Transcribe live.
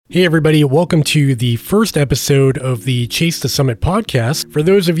Hey everybody, welcome to the first episode of the Chase the Summit podcast. For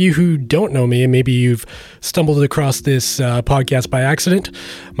those of you who don't know me, and maybe you've stumbled across this podcast by accident,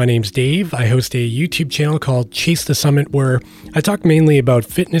 my name's Dave. I host a YouTube channel called Chase the Summit where I talk mainly about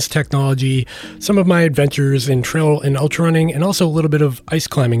fitness technology, some of my adventures in trail and ultra running, and also a little bit of ice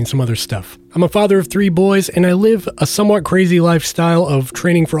climbing and some other stuff. I'm a father of 3 boys, and I live a somewhat crazy lifestyle of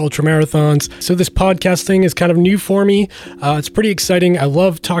training for ultra marathons. So this podcast thing is kind of new for me. It's pretty exciting. I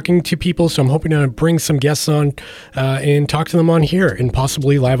love talking to people, so I'm hoping to bring some guests on and talk to them on here and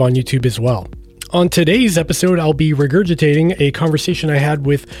possibly live on YouTube as well. On today's episode, I'll be regurgitating a conversation I had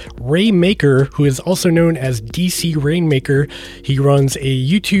with Ray Maker, who is also known as DC Rainmaker. He runs a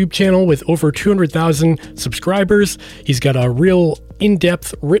YouTube channel with over 200,000 subscribers. He's got a real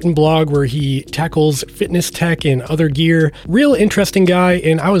in-depth written blog where he tackles fitness tech and other gear. Real interesting guy,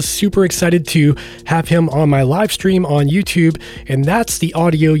 and I was super excited to have him on my live stream on YouTube, and that's the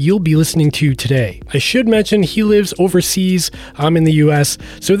audio you'll be listening to today. I should mention he lives overseas. I'm in the US,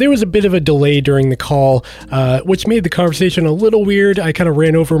 so there was a bit of a delay during the call, which made the conversation a little weird. I kind of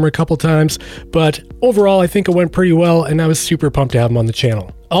ran over him a couple times, but overall I think it went pretty well, and I was super pumped to have him on the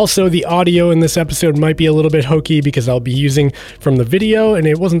channel. Also, the audio in this episode might be a little bit hokey because I'll be using from the video and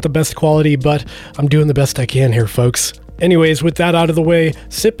it wasn't the best quality, but I'm doing the best I can here, folks. Anyways, with that out of the way,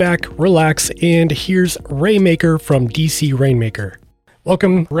 sit back, relax, and here's Ray Maker from DC Rainmaker.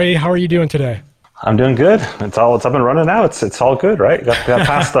 Welcome, Ray. How are you doing today? I'm doing good. It's up and running now. It's all good, right? Got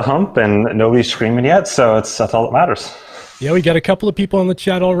past the hump and nobody's screaming yet, so that's all that matters. Yeah, we got a couple of people in the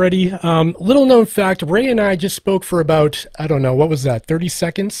chat already. Little known fact, Ray and I just spoke for about, I don't know, what was that, 30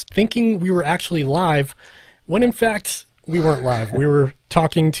 seconds, thinking we were actually live, when in fact, we weren't live. We were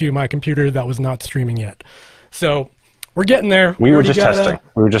talking to my computer that was not streaming yet. So we're getting there. We were just testing.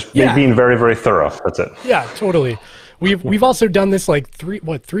 We were just being very, very thorough. That's it. Yeah, totally. We've also done this like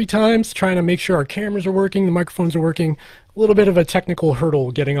three times, trying to make sure our cameras are working, the microphones are working. A little bit of a technical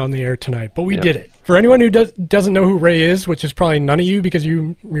hurdle getting on the air tonight, but we did it. For anyone who doesn't know who Ray is, which is probably none of you because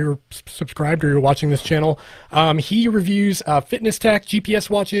you're subscribed or you're watching this channel, he reviews fitness tech, GPS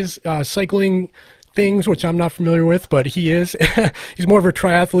watches, cycling things, which I'm not familiar with, but he is. He's more of a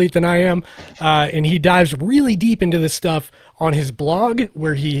triathlete than I am, and he dives really deep into this stuff on his blog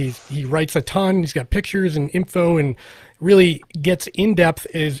where he writes a ton. He's got pictures and info and really gets in depth.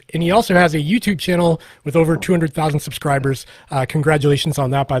 And he also has a YouTube channel with over 200,000 subscribers. Congratulations on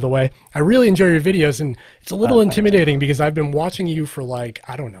that, by the way. I really enjoy your videos, and it's a little intimidating because I've been watching you for like,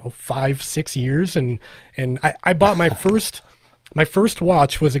 I don't know, 5-6 years. And I bought my first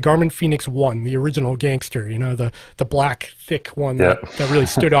watch was a Garmin Fenix 1, the original gangster, you know, the black, thick one that really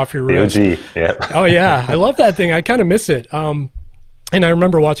stood off your wrist. The OG, yeah. Oh, yeah. I love that thing. I kind of miss it. And I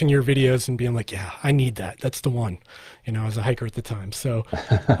remember watching your videos and being like, yeah, I need that. That's the one. You know, I was a hiker at the time. So,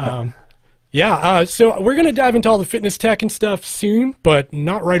 so we're going to dive into all the fitness tech and stuff soon, but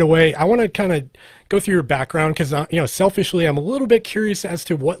not right away. I want to kind of go through your background because, selfishly, I'm a little bit curious as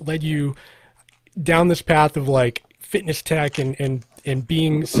to what led you down this path of like fitness tech and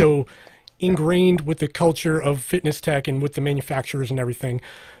being so ingrained with the culture of fitness tech and with the manufacturers and everything.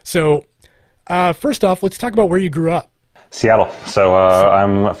 So first off, let's talk about where you grew up. Seattle. So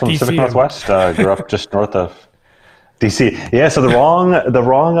I'm from the DC, Pacific Northwest. Grew up just north of DC. Yeah, so the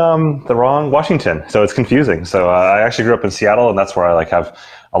wrong Washington. So it's confusing. So I actually grew up in Seattle, and that's where I have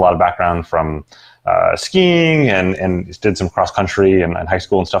a lot of background from skiing and did some cross country and high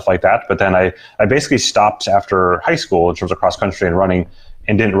school and stuff like that. But then I basically stopped after high school in terms of cross country and running,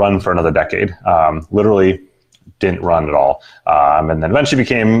 and didn't run for another decade. Literally didn't run at all. And then eventually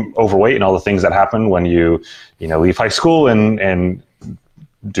became overweight and all the things that happen when you leave high school and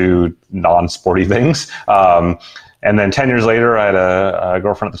do non-sporty things. And then 10 years later, I had a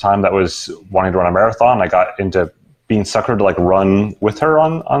girlfriend at the time that was wanting to run a marathon. I got into being suckered to run with her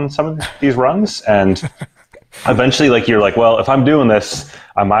on some of these runs. And eventually you're like, well, if I'm doing this,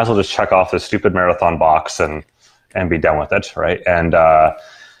 I might as well just check off this stupid marathon box and be done with it. Right. And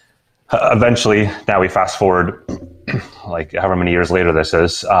eventually now we fast forward however many years later this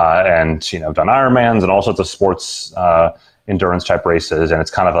is, and I've done Ironmans and all sorts of sports, endurance type races. And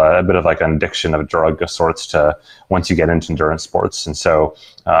it's kind of a bit of an addiction of a drug of sorts to once you get into endurance sports. And so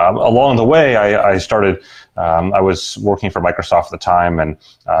along the way, I started, I was working for Microsoft at the time, and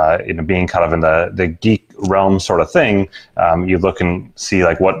being kind of in the geek realm sort of thing, you look and see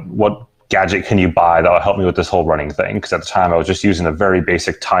what gadget can you buy that will help me with this whole running thing? Because at the time I was just using a very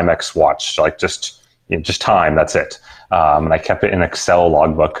basic Timex watch, just time, that's it. And I kept it in Excel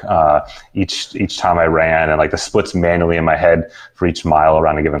logbook each time I ran, and the splits manually in my head for each mile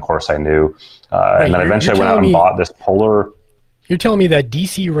around a given course I knew. And then eventually I went out and bought this Polar. You're telling me that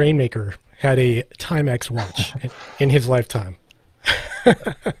DC Rainmaker had a Timex watch in his lifetime.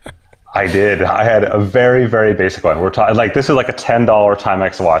 I did. I had a very, very basic one. We're talking like this is like a $10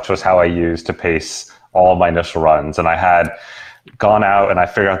 Timex watch was how I used to pace all of my initial runs. And I had gone out and I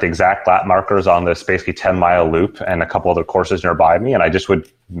figured out the exact lap markers on this basically 10-mile loop and a couple other courses nearby me. And I just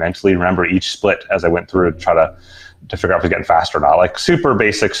would mentally remember each split as I went through to try to figure out if I was getting fast or not. Like super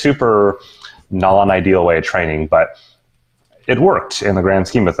basic, super non-ideal way of training, but it worked in the grand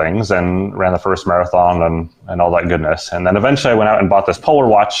scheme of things and ran the first marathon and all that goodness. And then eventually I went out and bought this Polar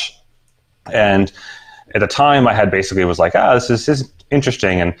watch. And at the time I had basically was like, this is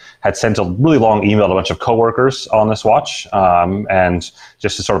interesting, and had sent a really long email to a bunch of coworkers on this watch and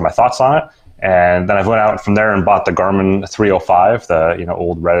just to sort of my thoughts on it. And then I went out from there and bought the Garmin 305, the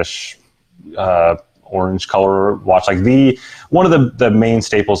old reddish orange color watch, like one of the main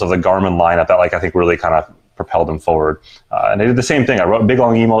staples of the Garmin lineup that I think really kind of propelled them forward. And I did the same thing. I wrote a big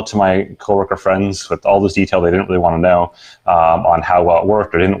long email to my coworker friends with all this detail they didn't really want to know on how well it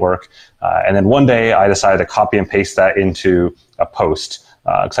worked or didn't work. And then one day I decided to copy and paste that into a post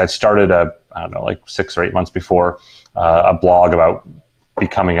because I'd started like 6 or 8 months before a blog about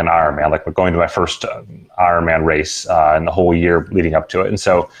becoming an Ironman, like going to my first Ironman race and the whole year leading up to it. And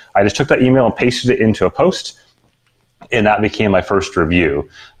so I just took that email and pasted it into a post, and that became my first review.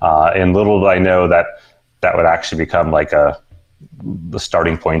 And little did I know that would actually become like the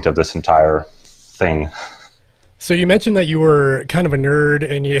starting point of this entire thing. So you mentioned that you were kind of a nerd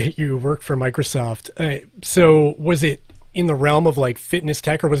and you worked for Microsoft. So was it in the realm of like fitness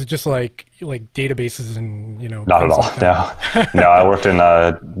tech, or was it just like databases and Not at all. Like no. I worked in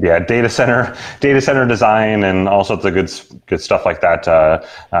data center design and all sorts of good stuff like that.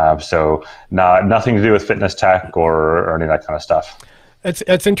 So nothing to do with fitness tech or any of that kind of stuff.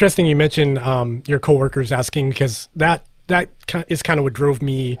 It's interesting you mentioned your coworkers asking, because that is kind of what drove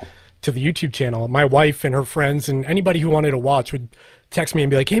me to the YouTube channel. My wife and her friends and anybody who wanted a watch would text me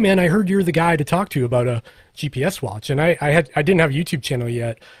and be like, "Hey man, I heard you're the guy to talk to about a GPS watch." And I didn't have a YouTube channel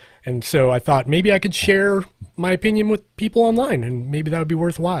yet, and so I thought maybe I could share my opinion with people online, and maybe that would be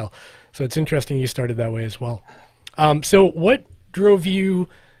worthwhile. So it's interesting you started that way as well. So what drove you?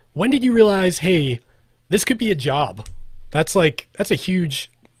 When did you realize, hey, this could be a job? That's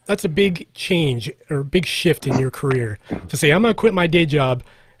a big change or big shift in your career to say, I'm going to quit my day job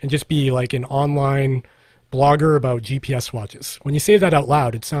and just be like an online blogger about GPS watches. When you say that out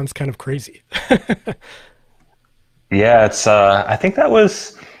loud, it sounds kind of crazy. Yeah, it's, I think that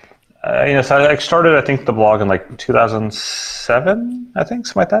was, so I started, I think the blog in like 2007, I think,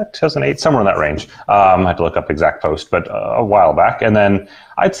 something like that, 2008, somewhere in that range. I had to look up the exact post, but a while back. And then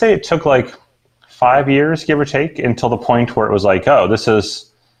I'd say it took like 5 years, give or take, until the point where it was like, oh, this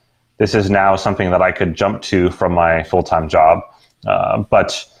is now something that I could jump to from my full-time job.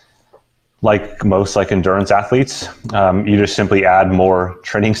 But like most endurance athletes, you just simply add more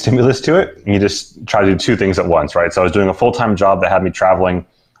training stimulus to it. And you just try to do two things at once, right? So I was doing a full-time job that had me traveling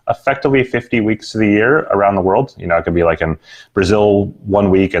effectively 50 weeks of the year around the world. It could be like in Brazil 1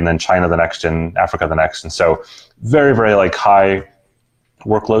 week and then China the next and Africa the next. And so very, very high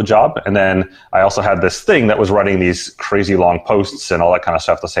workload job. And then I also had this thing that was running these crazy long posts and all that kind of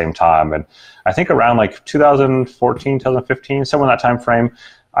stuff at the same time. And I think around 2014, 2015, somewhere in that time frame,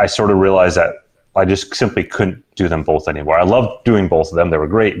 I sort of realized that I just simply couldn't do them both anymore. I loved doing both of them. They were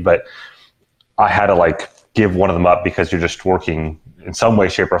great, but I had to give one of them up because you're just working in some way,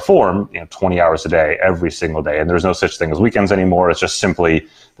 shape, or form, 20 hours a day, every single day. And there's no such thing as weekends anymore. It's just simply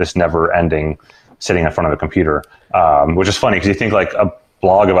this never ending sitting in front of a computer, which is funny because you think a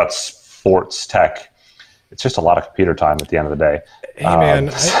blog about sports tech, it's just a lot of computer time at the end of the day. Hey man,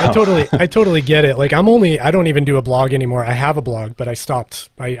 I totally get it. I don't even do a blog anymore. I have a blog, but I stopped.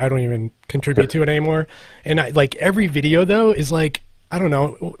 I don't even contribute to it anymore. And every video though is I don't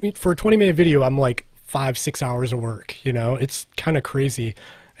know, for a 20-minute video, I'm 5-6 hours of work, it's kind of crazy.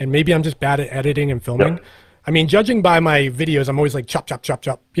 And maybe I'm just bad at editing and filming. Yep. I mean, judging by my videos, I'm always chop, chop, chop,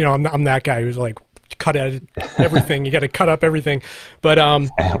 chop. I'm that guy who's cut out everything. You got to cut up everything. But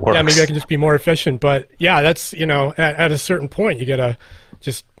yeah, maybe I can just be more efficient. But yeah, that's, at a certain point, you got to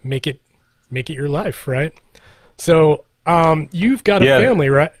just make it your life, right? So you've got a family,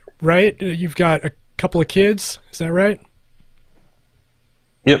 right? You've got a couple of kids. Is that right?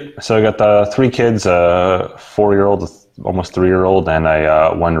 Yep. So I got the 3 kids, a 4-year-old, almost 3-year-old, and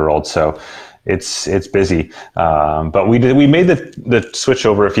a 1-year-old. So it's busy, but we made the switch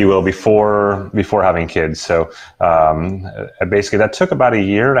over, if you will, before having kids. So basically that took about 1.5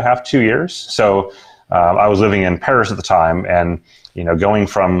 years, 2 years. So I was living in Paris at the time, and going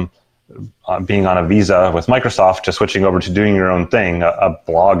from being on a visa with Microsoft to switching over to doing your own thing, a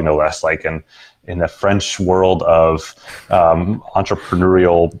blog no less, like in the French world of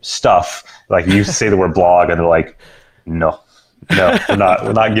entrepreneurial stuff. Like you say the word blog and they're like, no, we're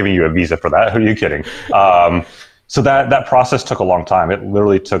not giving you a visa for that. Who are you kidding? So that process took a long time. It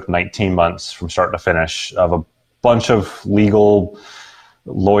literally took 19 months from start to finish of a bunch of legal,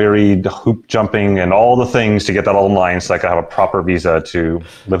 lawyery, hoop jumping, and all the things to get that all in line so I could have a proper visa to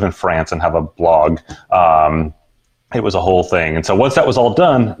live in France and have a blog. It was a whole thing. And so once that was all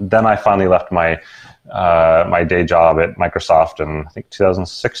done, then I finally left my day job at Microsoft in, I think,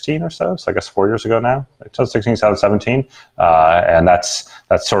 2016 or so. So I guess 4 years ago now, 2016, 2017. And that's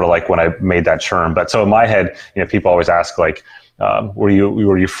sort of like when I made that churn. But so in my head, people always ask, like, were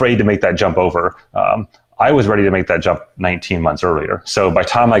you afraid to make that jump over? I was ready to make that jump 19 months earlier. So by the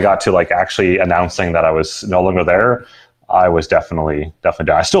time I got to like actually announcing that I was no longer there, I was definitely done.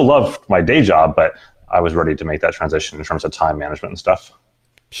 I still loved my day job, but I was ready to make that transition in terms of time management and stuff.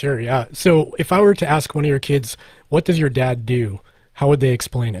 Sure, yeah. So if I were to ask one of your kids, what does your dad do? How would they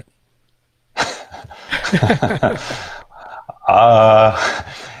explain it?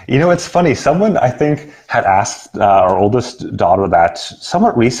 It's funny. Someone, I think, had asked our oldest daughter that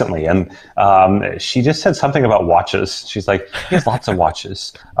somewhat recently, and she just said something about watches. She's like, he has lots of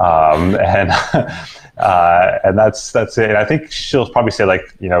watches. And that's it. And I think she'll probably say,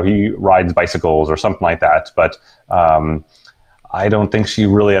 like, he rides bicycles or something like that. But I don't think she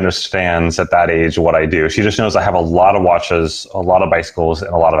really understands at that age what I do. She just knows I have a lot of watches, a lot of bicycles,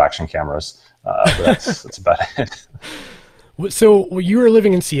 and a lot of action cameras. But that's about it. So you were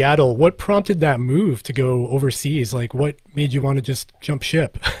living in Seattle. What prompted that move to go overseas? Like, what made you want to just jump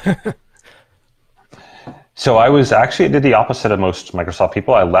ship? So I did the opposite of most Microsoft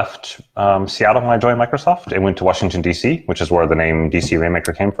people. I left Seattle when I joined Microsoft and went to Washington, D.C., which is where the name DC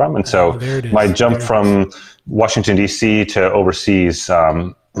Rainmaker came from. And so my jump from Washington, D.C. to overseas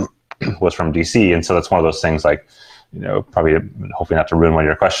was from D.C. And so that's one of those things, like, probably hopefully not to ruin one of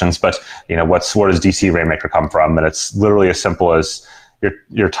your questions, but where does DC Rainmaker come from? And it's literally as simple as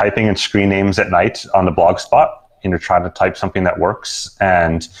you're typing in screen names at night on the blog spot, and you're trying to type something that works,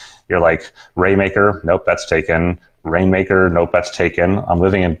 and you're like, Rainmaker, nope, that's taken. Rainmaker, nope, that's taken. I'm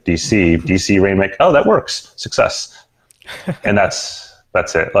living in DC Rainmaker, oh, that works, success. And that's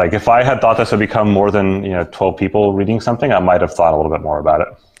it. Like, if I had thought this would become more than 12 people reading something, I might have thought a little bit more about it.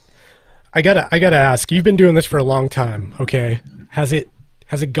 I gotta ask, you've been doing this for a long time, okay? Has it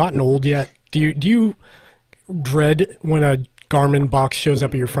gotten old yet? Do you dread when a Garmin box shows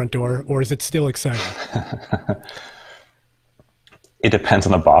up at your front door, or is it still exciting? It depends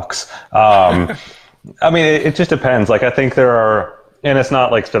on the box. It just depends. Like, I think there are, and it's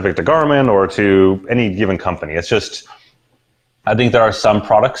not like specific to Garmin or to any given company. It's just, I think there are some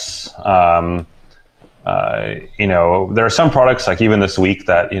products, there are some products, like even this week,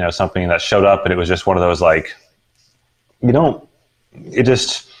 that, something that showed up and it was just one of those, like,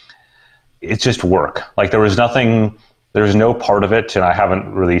 it's just work. Like, there's no part of it, and I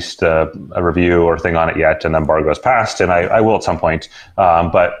haven't released a review or thing on it yet, and the embargo's passed, and I will at some point.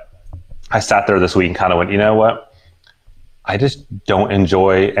 But I sat there this week and kind of went, you know what? I just don't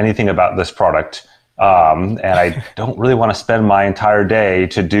enjoy anything about this product. And I don't really want to spend my entire day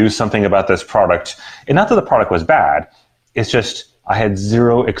to do something about this product. And not that the product was bad, it's just I had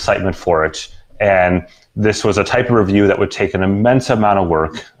zero excitement for it. And this was a type of review that would take an immense amount of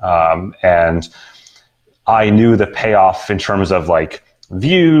work. And I knew the payoff in terms of, like,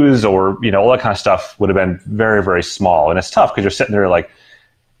 views or, all that kind of stuff would have been very, very small. And it's tough because you're sitting there like,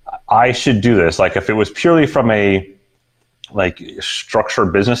 I should do this. Like, if it was purely from a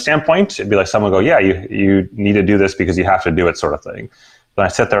structured business standpoint, it'd be like someone go, yeah, you need to do this because you have to do it, sort of thing. But I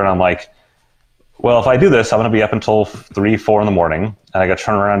sit there and I'm like, well, if I do this, I'm going to be up until 3, 4 in the morning, and I got to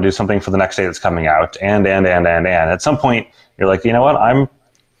turn around and do something for the next day that's coming out. And at some point you're like, you know what? I'm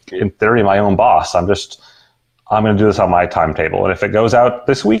in theory my own boss. I'm going to do this on my timetable. And if it goes out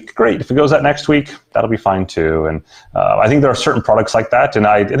this week, great. If it goes out next week, that'll be fine too. And I think there are certain products like that. And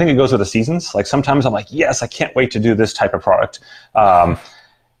I think it goes with the seasons. Like, sometimes I'm like, yes, I can't wait to do this type of product. And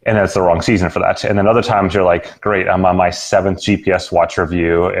it's the wrong season for that. And then other times you're like, great, I'm on my 7th GPS watch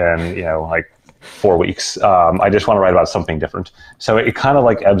review in, like 4 weeks. I just want to write about something different. So it kind of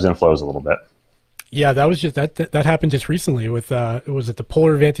like ebbs and flows a little bit. Yeah, that was just that happened just recently with was it the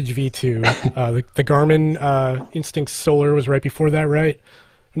Polar Vantage V2? The Garmin Instinct Solar was right before that, right?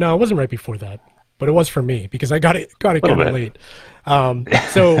 No, it wasn't right before that. but it was for me because I got it kind of bit. late.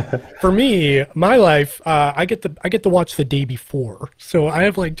 So for me, my life, I get to watch the day before. So I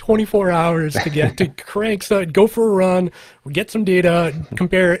have like 24 hours to get to crank, so go for a run, get some data,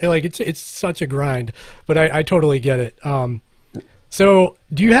 compare. Like it's such a grind, but I totally get it. So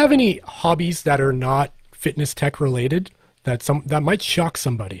do you have any hobbies that are not fitness tech related that might shock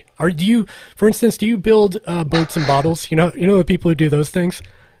somebody? Or do you, for instance, do you build boats and bottles? You know the people who do those things?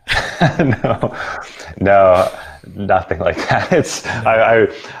 No, nothing like that.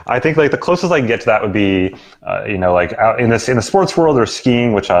 I think like the closest I can get to that would be, like out in the sports world or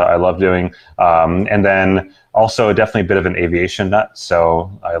skiing, which I love doing. And then also definitely a bit of an aviation nut.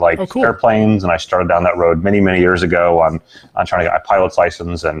 So I like airplanes, and I started down that road many, many years ago on trying to get my pilot's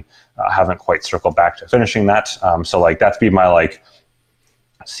license, and haven't quite circled back to finishing that. So like that's be my like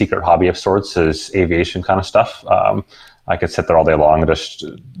secret hobby of sorts, is aviation kind of stuff. I could sit there all day long and just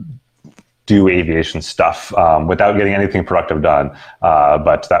do aviation stuff without getting anything productive done.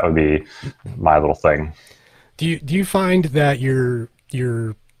 But that would be my little thing. Do you find that your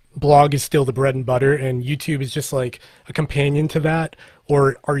blog is still the bread and butter and YouTube is just like a companion to that?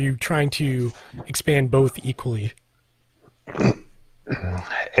 Or are you trying to expand both equally?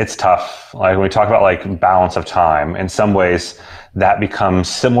 It's tough. Like when we talk about like balance of time, in some ways that becomes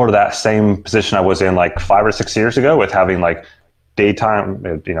similar to that same position I was in like 5 or 6 years ago with having like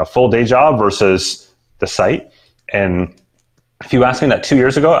daytime, full day job versus the site. And if you asked me that 2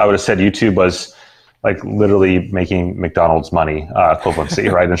 years ago, I would have said YouTube was like literally making McDonald's money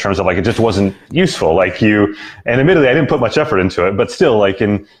equivalency, right? In terms of like, it just wasn't useful. And admittedly, I didn't put much effort into it, but still like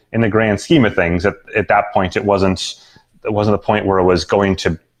in the grand scheme of things, at that point, it wasn't a point where it was going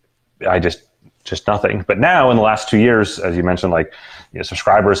to, just nothing. But now in the last 2 years, as you mentioned, like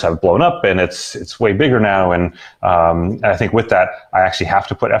subscribers have blown up and it's way bigger now. And I think with that, I actually have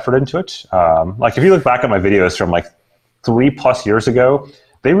to put effort into it. Like if you look back at my videos from like 3+ years ago,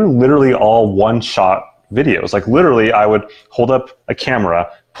 they were literally all one-shot videos. Like literally I would hold up a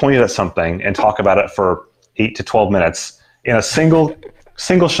camera, point it at something and talk about it for 8 to 12 minutes in a single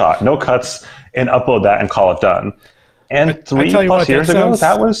shot, no cuts, and upload that and call it done. And 3+ years ago,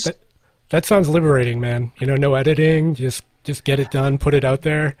 that sounds liberating, man. No editing, just get it done, put it out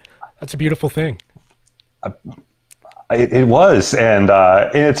there. That's a beautiful thing. It was, and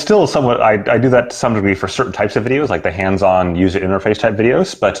it's still somewhat. I do that to some degree for certain types of videos, like the hands-on user interface type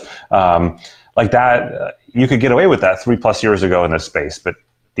videos. But like that, you could get away with that 3+ years ago in this space, but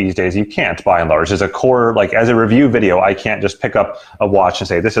these days you can't. By and large, as a core, like as a review video, I can't just pick up a watch and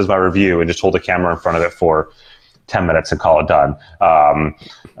say this is my review and just hold a camera in front of it for 10 minutes and call it done.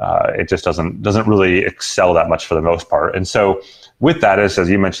 It just doesn't really excel that much for the most part. And so with that, as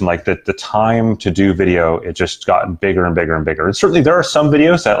you mentioned, like the time to do video, it just gotten bigger and bigger and bigger. And certainly there are some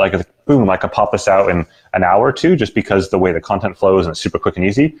videos that like, boom, I could pop this out in an hour or two just because the way the content flows and it's super quick and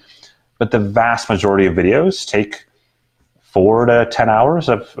easy. But the vast majority of videos take 4 to 10 hours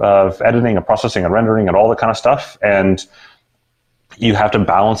of editing and processing and rendering and all that kind of stuff. And you have to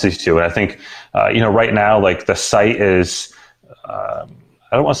balance these two. And I think, right now, like the site is, I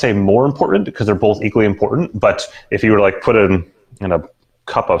don't want to say more important because they're both equally important, but if you were to like put in a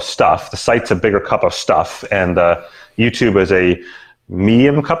cup of stuff, the site's a bigger cup of stuff and YouTube is a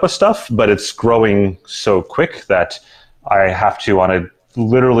medium cup of stuff, but it's growing so quick that I have to, on a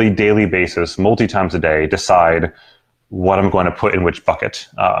literally daily basis, multi-times a day, decide what I'm going to put in which bucket.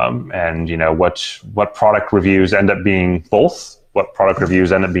 And what product reviews end up being both, what product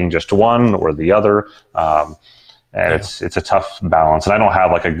reviews end up being just one or the other. It's a tough balance. And I don't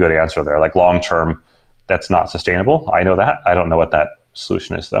have like a good answer there. Like long term, that's not sustainable. I know that. I don't know what that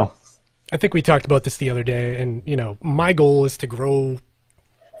solution is though. I think we talked about this the other day, and my goal is to grow,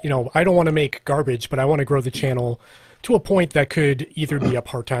 I don't want to make garbage, but I want to grow the channel to a point that could either be a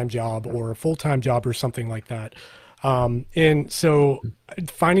part-time job or a full-time job or something like that. And so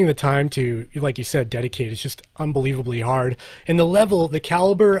finding the time to, like you said, dedicate is just unbelievably hard. And the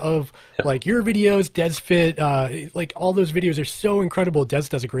caliber of like your videos, DesFit, like all those videos are so incredible. Des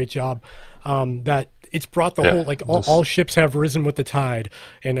does a great job. That it's brought the whole, like all ships have risen with the tide,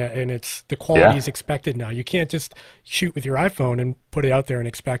 and it's the quality is expected now. You can't just shoot with your iPhone and put it out there and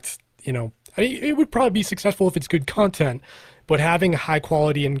expect, it would probably be successful if it's good content, but having high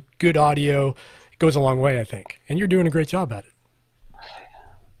quality and good audio goes a long way, I think. And you're doing a great job at it.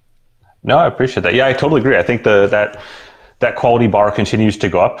 No, I appreciate that. Yeah, I totally agree. I think that quality bar continues to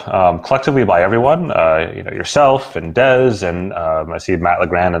go up collectively by everyone. Yourself and Des, and I see Matt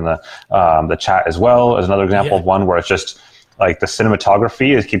Legrand in the chat as well as another example of one where it's just like the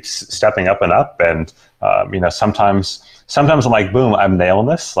cinematography, it keeps stepping up and up. And, sometimes I'm like, boom, I'm nailing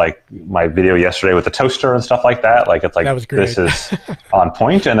this. Like my video yesterday with the toaster and stuff like that. Like, it's like, That was great. this is on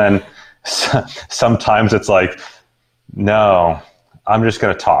point. And then sometimes it's like, no, I'm just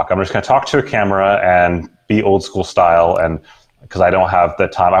going to talk. I'm just going to talk to a camera and be old school style. And because I don't have the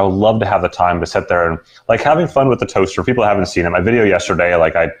time, I would love to have the time to sit there and like having fun with the toaster. People haven't seen it. My video yesterday,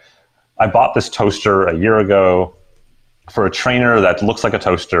 like I bought this toaster a year ago for a trainer that looks like a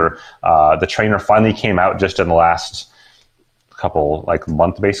toaster. The trainer finally came out just in the last couple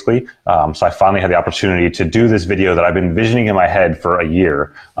month basically. So I finally had the opportunity to do this video that I've been envisioning in my head for a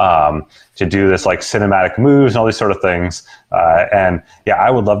year, to do this like cinematic moves and all these sort of things. And yeah,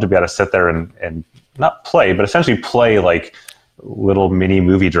 I would love to be able to sit there and not play, but essentially play like little mini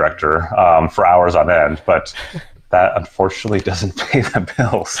movie director for hours on end. But that unfortunately doesn't pay the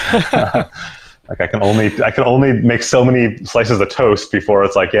bills. Like I can only make so many slices of toast before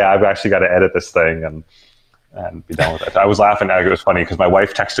it's like, yeah, I've actually got to edit this thing and be done with it. I was laughing at it. It was funny because my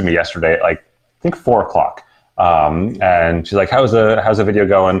wife texted me yesterday at I think 4:00. And she's like, how's the video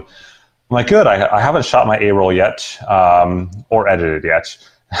going? I'm like, good. I haven't shot my A-roll yet, or edited yet.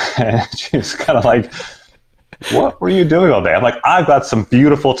 And she's kind of like, what were you doing all day? I'm like, I've got some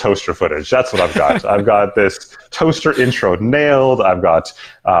beautiful toaster footage. That's what I've got. I've got this toaster intro nailed. I've got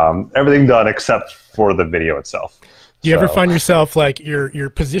everything done except for the video itself. Do you ever find yourself like you're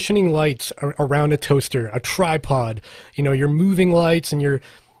positioning lights around a toaster, a tripod, you're moving lights and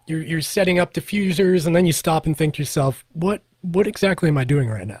you're setting up diffusers, and then you stop and think to yourself, what exactly am I doing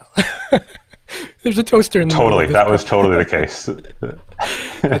right now? There's a toaster in the Totally. That was totally the case.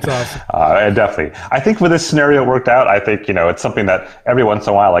 That's awesome. Definitely. I think for this scenario it worked out. I think, it's something that every once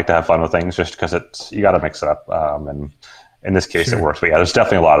in a while I like to have fun with things just because you got to mix it up. And in this case, It works. But yeah, there's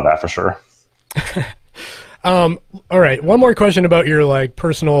definitely a lot of that for sure. All right. One more question about your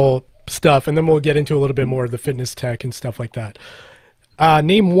personal stuff, and then we'll get into a little bit more of the fitness tech and stuff like that.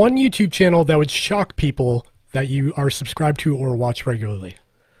 Name one YouTube channel that would shock people that you are subscribed to or watch regularly.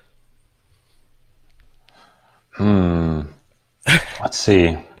 Let's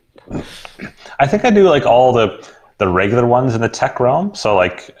see. I think I do all the regular ones in the tech realm. So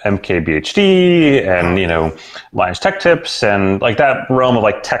MKBHD and, Lions Tech Tips and that realm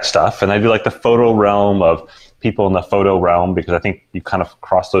of tech stuff. And I do the photo realm of people in the photo realm, because I think you kind of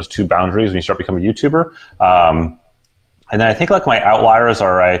cross those two boundaries when you start becoming a YouTuber. And then I think my outliers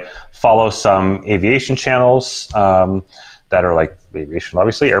are I follow some aviation channels that are aviation,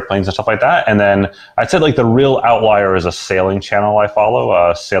 obviously, airplanes and stuff like that. And then I'd say the real outlier is a sailing channel I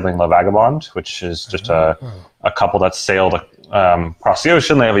follow, Sailing La Vagabond, which is just a couple that sailed across the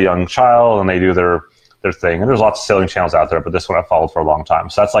ocean. They have a young child and they do their thing. And there's lots of sailing channels out there, but this one I followed for a long time.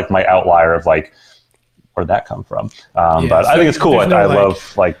 So that's my outlier of where'd that come from? But I think it's cool. I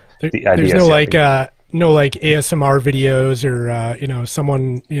love the ideas. There's no ASMR videos or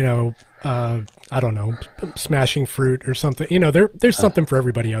someone I don't know, smashing fruit or something. There's something for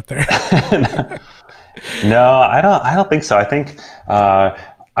everybody out there. No, I don't think so. I think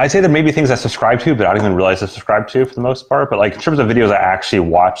I'd say there may be things I subscribe to, but I don't even realize I subscribe to for the most part. But in terms of videos I actually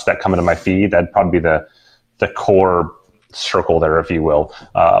watch that come into my feed, that'd probably be the core circle there, if you will,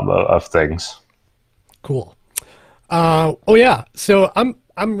 of things. Cool. Oh yeah. So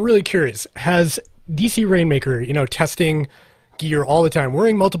I'm really curious. Has DC Rainmaker, testing gear all the time,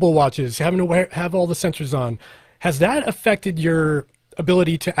 wearing multiple watches, having to have all the sensors on, has that affected your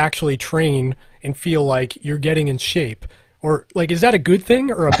ability to actually train and feel like you're getting in shape? Or is that a good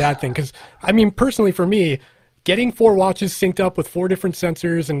thing or a bad thing? Because personally for me, getting 4 watches synced up with 4 different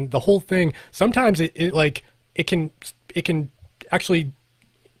sensors and the whole thing, sometimes it can actually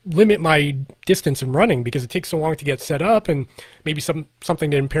limit my distance in running because it takes so long to get set up, and maybe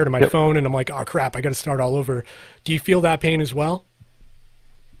something to impair to my phone, and I'm like, oh crap, I got to start all over. Do you feel that pain as well?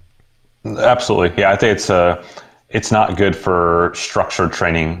 Absolutely. Yeah, I think it's not good for structured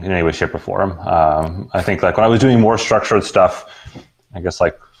training in any way, shape, or form. I think when I was doing more structured stuff, I guess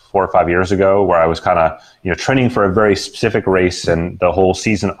 4 or 5 years ago, where I was kind of training for a very specific race and the whole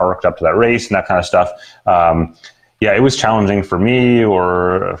season arced up to that race and that kind of stuff. Yeah, it was challenging for me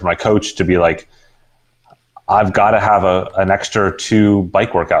or for my coach to be I've got to have an extra 2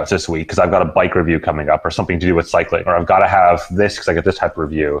 bike workouts this week because I've got a bike review coming up or something to do with cycling, or I've got to have this because I get this type of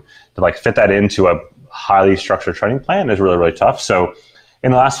review. To fit that into a highly structured training plan is really, really tough. So in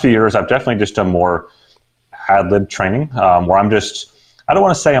the last few years, I've definitely just done more ad-lib training where I don't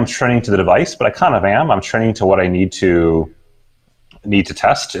want to say I'm training to the device, but I kind of am. I'm training to what I need to need to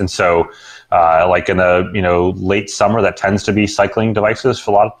test. And so like in the late summer, that tends to be cycling devices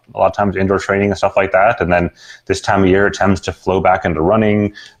for a lot of times, indoor training and stuff like that. And then this time of year, it tends to flow back into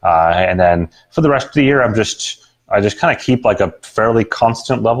running. And then for the rest of the year, I just kind of keep like a fairly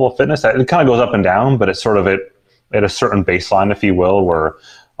constant level of fitness. It kind of goes up and down, but it's sort of at a certain baseline, if you will, where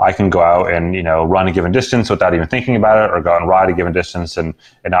I can go out and run a given distance without even thinking about it, or go out and ride a given distance and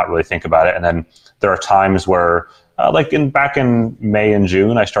not really think about it. And then there are times where back in May and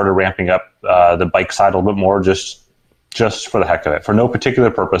June, I started ramping up the bike side a little bit more, just for the heck of it, for no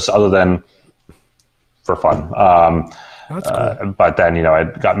particular purpose other than for fun. That's cool. But then, I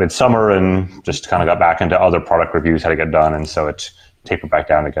got midsummer and just kind of got back into other product reviews, had to get done, and so it tapered back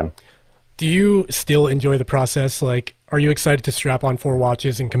down again. Do you still enjoy the process? Like, are you excited to strap on 4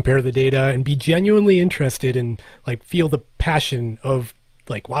 watches and compare the data and be genuinely interested and like feel the passion of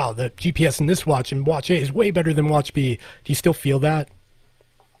like, wow, the GPS in this watch and watch A is way better than watch B? Do you still feel that?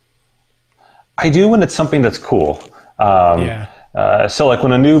 I do when it's something that's cool. Yeah. So like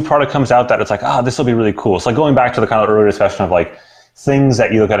when a new product comes out that it's like, this will be really cool. So like going back to the kind of earlier discussion of like things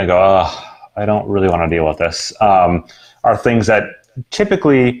that you look at and go, I don't really want to deal with this, are things that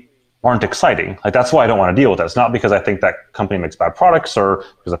typically aren't exciting. Like that's why I don't want to deal with it. It's not because I think that company makes bad products or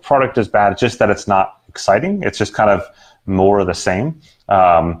because the product is bad. It's just that it's not exciting. It's just kind of more of the same.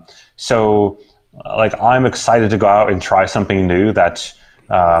 So like I'm excited to go out and try something new that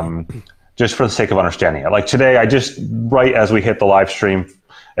just for the sake of understanding it. Like today, I just, right as we hit the live stream,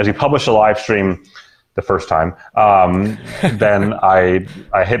 as we publish a live stream the first time, then I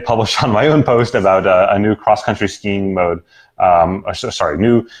hit publish on my own post about a new cross-country skiing mode,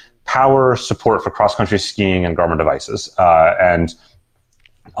 new power support for cross-country skiing and Garmin devices. And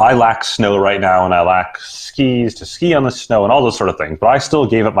I lack snow right now, and I lack skis to ski on the snow and all those sort of things. But I still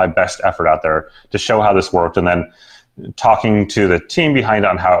gave it my best effort out there to show how this worked, and then talking to the team behind it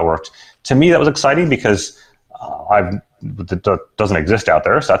on how it worked. To me, that was exciting because it doesn't exist out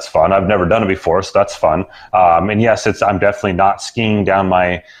there, so that's fun. I've never done it before, so that's fun. And yes, I'm definitely not skiing down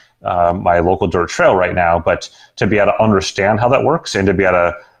my local dirt trail right now, but to be able to understand how that works and to be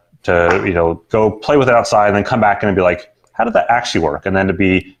able to go play with it outside and then come back and be like, how did that actually work? And then to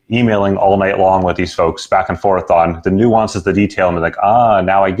be emailing all night long with these folks back and forth on the nuances, the detail, and be like,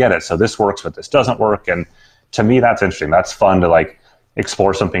 now I get it. So this works, but this doesn't work. And to me, that's interesting. That's fun to like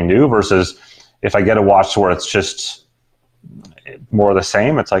explore something new versus if I get a watch where it's just more of the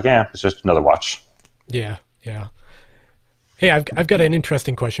same, it's like, it's just another watch. Yeah. Hey, I've got an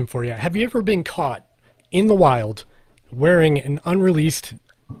interesting question for you. Have you ever been caught in the wild wearing an unreleased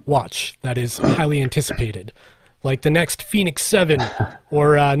watch that is highly anticipated? Like the next Phoenix 7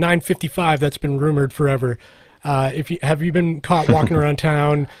 or 955 that's been rumored forever. Have you been caught walking around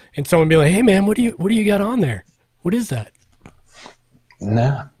town and someone be like, "Hey man, what do you got on there? What is that?"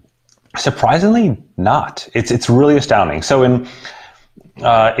 No, surprisingly not. It's really astounding. So in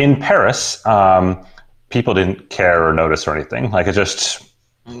Paris, people didn't care or notice or anything. Like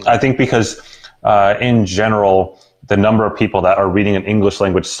I think because in general, the number of people that are reading an English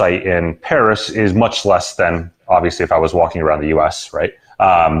language site in Paris is much less than obviously if I was walking around the US, right?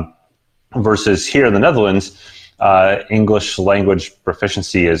 Versus here in the Netherlands, English language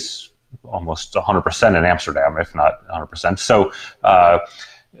proficiency is almost 100% in Amsterdam, if not 100%. So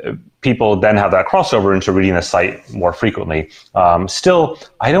people then have that crossover into reading the site more frequently. Still,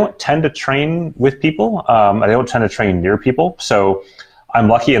 I don't tend to train with people. I don't tend to train near people. So I'm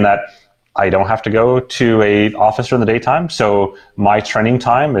lucky in that I don't have to go to a office during the daytime. So my training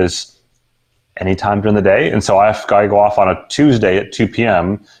time is anytime during the day. And so I go off on a Tuesday at 2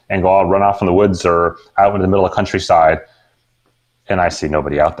 p.m. and go out, run off in the woods or out in the middle of countryside, and I see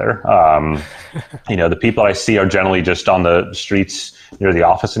nobody out there. The people I see are generally just on the streets near the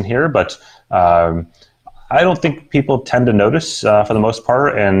office in here, but I don't think people tend to notice for the most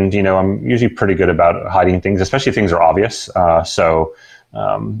part. And, I'm usually pretty good about hiding things, especially if things are obvious. But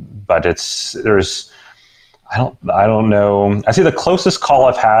I don't know. I see the closest call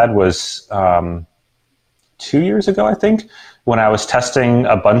I've had was 2 years ago, I think, when I was testing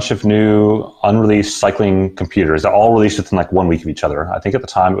a bunch of new unreleased cycling computers that all released within like 1 week of each other. I think at the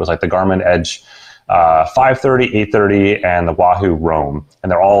time it was like the Garmin Edge 530, 830, and the Wahoo Roam,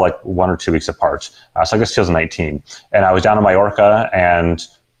 and they're all like 1 or 2 weeks apart. So I guess 2019, and I was down in Mallorca, and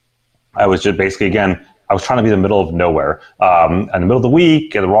I was just basically, again, I was trying to be in the middle of nowhere, in the middle of the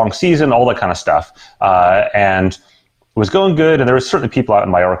week, in the wrong season, all that kind of stuff. And it was going good, and there were certainly people out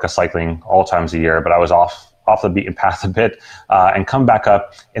in Mallorca cycling all times a year, but I was off the beaten path a bit, and come back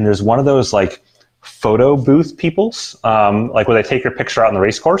up, and there's one of those like photo booth peoples, like where they take your picture out on the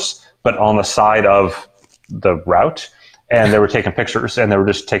race course, but on the side of the route. and they were taking pictures, and they were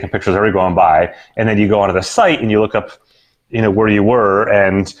just taking pictures every going by. And then you go onto the site and you look up, where you were,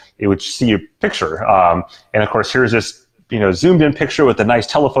 and it would see your picture. And of course, here's this, zoomed in picture with a nice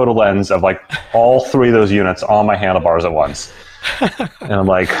telephoto lens of like all three of those units on my handlebars at once. And I'm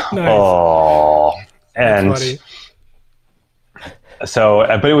like, nice. Oh, and so,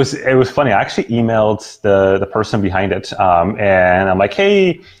 but it was funny. I actually emailed the person behind it, and I'm like,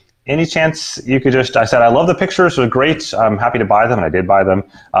 hey, any chance you could I said, I love the pictures, they're great, I'm happy to buy them, and I did buy them.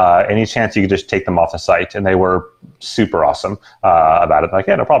 Any chance you could just take them off the site? And they were super awesome about it. Like,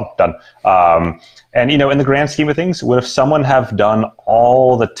 yeah, no problem, done. And in the grand scheme of things, would if someone have done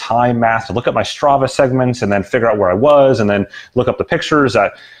all the time math to look at my Strava segments and then figure out where I was and then look up the pictures?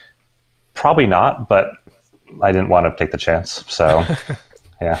 Probably not, but I didn't want to take the chance. So,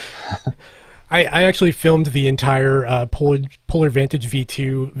 yeah. I actually filmed the entire Polar Vantage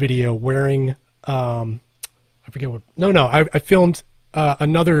V2 video wearing, I forget what, I filmed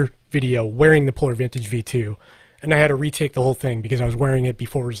another video wearing the Polar Vantage V2, and I had to retake the whole thing because I was wearing it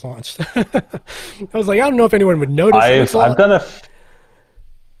before it was launched. I was like, I don't know if anyone would notice. I've done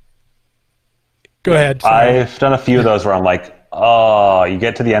Go ahead. Sorry. I've done a few of those where I'm like, oh, you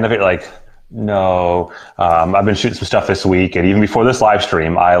get to the end of it, like, no. I've been shooting some stuff this week, and even before this live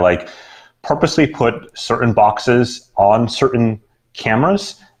stream, I purposely put certain boxes on certain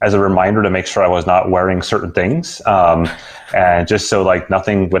cameras as a reminder to make sure I was not wearing certain things, and just so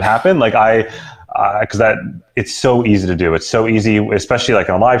nothing would happen. Because it's so easy to do. It's so easy, especially in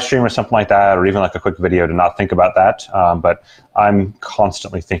a live stream or something like that, or even a quick video, to not think about that. But I'm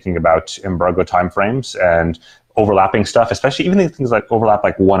constantly thinking about embargo timeframes and overlapping stuff, especially even things like overlap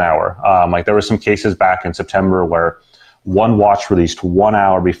 1 hour. There were some cases back in September where one watch released 1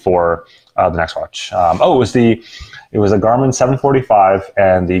 hour before the next watch. It was a Garmin 745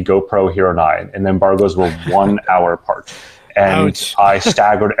 and the GoPro Hero 9, and the embargoes were 1 hour apart. And ouch. I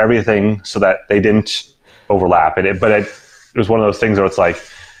staggered everything so that they didn't overlap. But it was one of those things where it's like,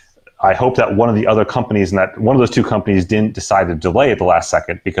 I hope that one of the other companies, and that one of those two companies didn't decide to delay at the last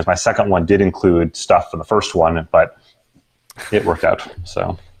second, because my second one did include stuff from the first one, but it worked out.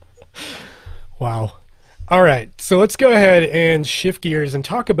 So, wow. All right, so let's go ahead and shift gears and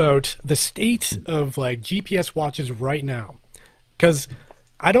talk about the state of GPS watches right now. Because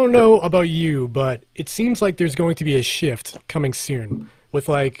I don't know about you, but it seems like there's going to be a shift coming soon with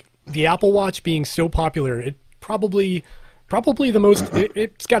the Apple Watch being so popular. It probably the most,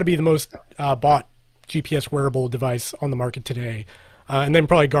 it's got to be the most bought GPS wearable device on the market today. And then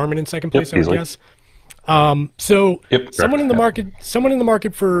probably Garmin in second place, I would guess. Someone in the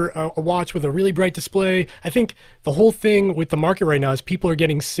market for a watch with a really bright display. I think the whole thing with the market right now is people are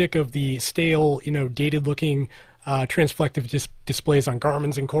getting sick of the stale, dated looking transflective displays on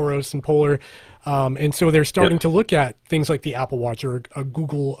Garmin's and Coros and Polar. And so they're starting to look at things like the Apple Watch or a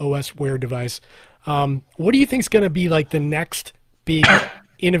Google OS Wear device. What do you think is going to be the next big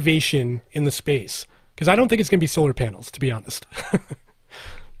innovation in the space? Because I don't think it's going to be solar panels, to be honest.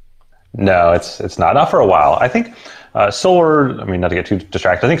 No, it's not for a while. I think solar, not to get too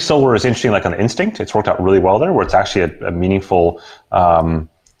distracted, I think solar is interesting on the Instinct. It's worked out really well there, where it's actually a meaningful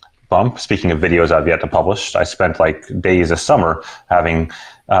bump. Speaking of videos I've yet to publish, I spent days this summer having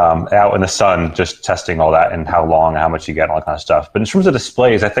out in the sun just testing all that and how long and how much you get and all that kind of stuff. But in terms of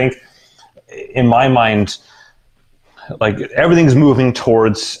displays, I think in my mind, everything's moving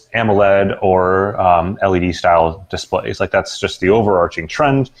towards AMOLED or LED style displays. That's just the overarching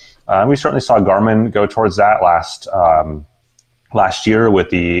trend. We certainly saw Garmin go towards that last year with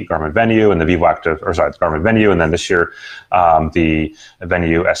the Garmin Venue and the Garmin Venue, and then this year the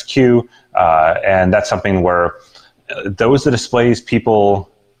Venue SQ, and that's something where those are the displays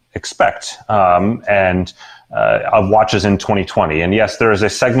people expect, and of watches in 2020. And yes, there is a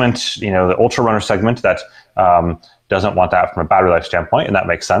segment, the ultra runner segment, that doesn't want that from a battery life standpoint, and that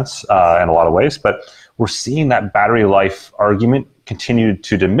makes sense in a lot of ways. But we're seeing that battery life argument continue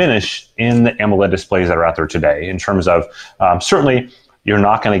to diminish in the AMOLED displays that are out there today, in terms of certainly you're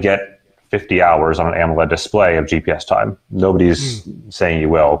not going to get 50 hours on an AMOLED display of GPS time. Nobody's saying you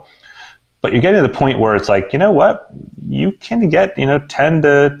will. But you're getting to the point where it's you know what? You can get 10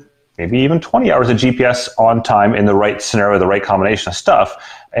 to maybe even 20 hours of GPS on time in the right scenario, the right combination of stuff.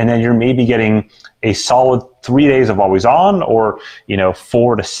 And then you're maybe getting a solid 3 days of always on, or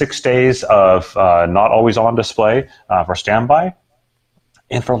 4 to 6 days of not always on display for standby.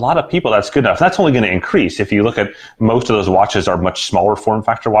 And for a lot of people, that's good enough. That's only going to increase if you look at most of those watches are much smaller form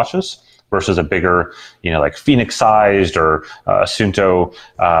factor watches versus a bigger, Phoenix sized or Suunto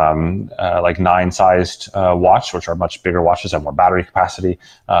 9 sized watch, which are much bigger watches, have more battery capacity.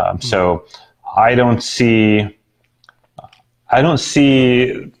 So I don't see I don't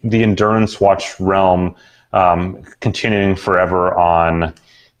see the endurance watch realm continuing forever on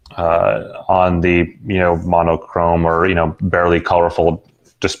the monochrome or barely colorful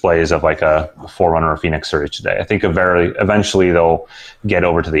displays of like a Forerunner or Fenix series today. I think eventually they'll get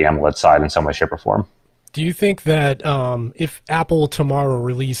over to the AMOLED side in some way, shape, or form. Do you think that if Apple tomorrow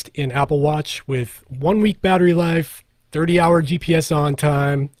released an Apple Watch with 1 week battery life, 30-hour GPS on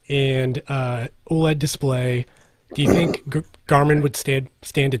time, and OLED display, do you think Garmin would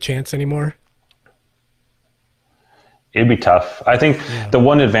stand a chance anymore? It'd be tough. I think the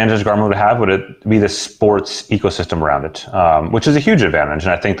one advantage Garmin would have would be the sports ecosystem around it, which is a huge advantage.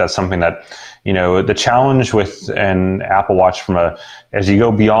 And I think that's something that, the challenge with an Apple Watch as you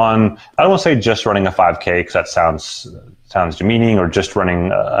go beyond, I don't want to say just running a 5K because that sounds demeaning, or just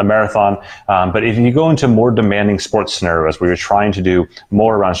running a marathon. But if you go into more demanding sports scenarios where you're trying to do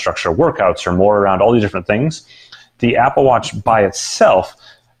more around structured workouts or more around all these different things, the Apple Watch by itself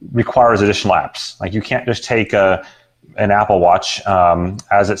requires additional apps. Like you can't just take an Apple Watch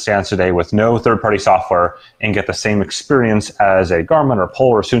as it stands today with no third-party software and get the same experience as a Garmin or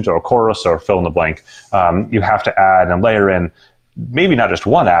Polar or Suunto or Coros or fill in the blank. You have to add and layer in maybe not just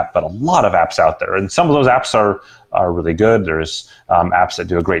one app, but a lot of apps out there. And some of those apps are really good. There's apps that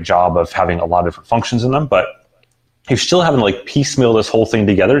do a great job of having a lot of different functions in them, but you're still having to like piecemeal this whole thing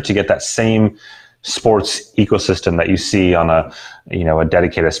together to get that same sports ecosystem that you see on a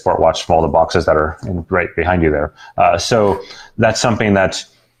dedicated sport watch from all the boxes that are right behind you there. So that's something that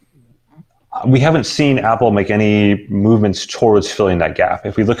we haven't seen Apple make any movements towards filling that gap.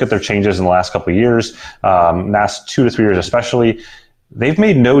 If we look at their changes in the last couple of years, last 2 to 3 years especially, they've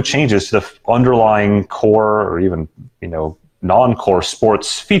made no changes to the underlying core or even non-core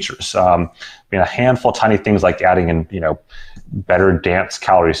sports features. A handful of tiny things like adding in better dance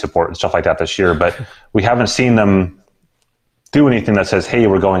calorie support and stuff like that this year, but we haven't seen them do anything that says, hey,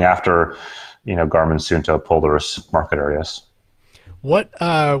 we're going after Garmin, Suunto, Polaris market areas. What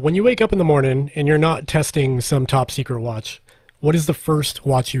when you wake up in the morning and you're not testing some top secret watch, what is the first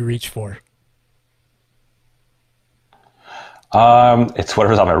watch you reach for? It's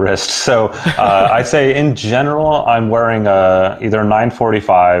whatever's on my wrist. So I'd say in general, I'm wearing either a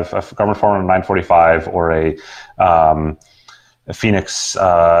 945, a Garmin Forerunner 945, or a Fenix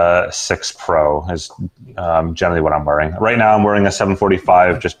 6 Pro is generally what I'm wearing. Right now I'm wearing a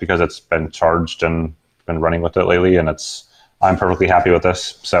 745 just because it's been charged and been running with it lately, and I'm perfectly happy with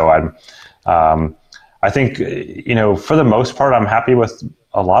this. So I think, for the most part, I'm happy with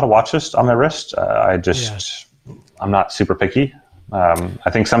a lot of watches on my wrist. I'm not super picky. I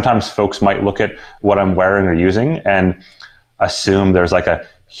think sometimes folks might look at what I'm wearing or using and assume there's like a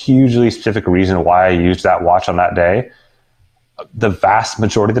hugely specific reason why I used that watch on that day. The vast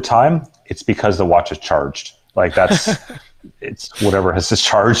majority of the time, it's because the watch is charged. Like it's whatever has just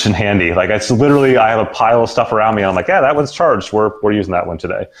charged and handy. Like it's literally, I have a pile of stuff around me. And I'm like, yeah, that one's charged. We're using that one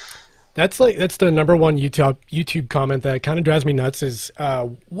today. That's the number one YouTube comment that kind of drives me nuts is,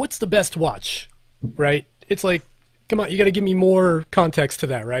 what's the best watch, right? It's like, come on, you got to give me more context to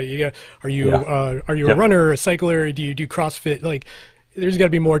that, right? Are you a runner, a cycler? Do you do CrossFit? Like, there's got to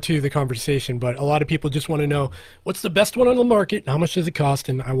be more to the conversation, but a lot of people just want to know what's the best one on the market, how much does it cost,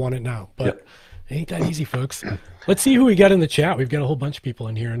 and I want it now. But it ain't that easy, folks. Let's see who we got in the chat. We've got a whole bunch of people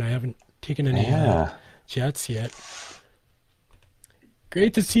in here, and I haven't taken any chats yet.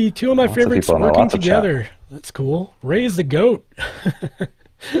 Great to see two of my favorites working together. That's cool. Ray is the GOAT.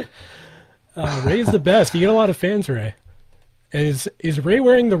 Ray's the best. You get a lot of fans, Ray. Is Ray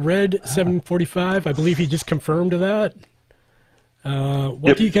wearing the red 745? I believe he just confirmed that.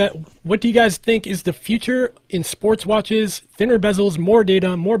 What do you guys think is the future in sports watches? Thinner bezels, more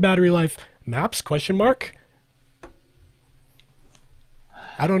data, more battery life, maps? ?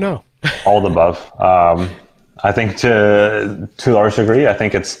 I don't know. All the above. I think to a large degree, I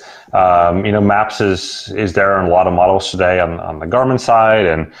think it's Maps is there in a lot of models today on the Garmin side,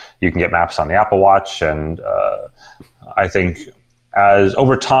 and you can get Maps on the Apple Watch, and I think as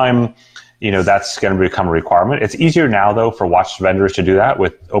over time, that's going to become a requirement. It's easier now, though, for watch vendors to do that,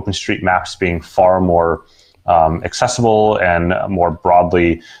 with OpenStreetMaps being far more accessible and more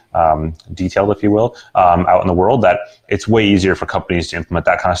broadly detailed, if you will, out in the world, that it's way easier for companies to implement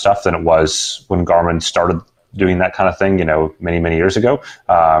that kind of stuff than it was when Garmin started doing that kind of thing, many, many years ago.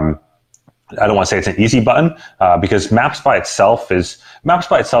 I don't want to say it's an easy button because Maps by itself is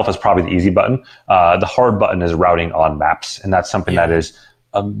probably the easy button. The hard button is routing on Maps, and that's something that is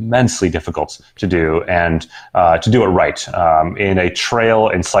immensely difficult to do, and to do it right in a trail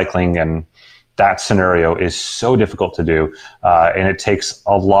and cycling, and that scenario is so difficult to do, and it takes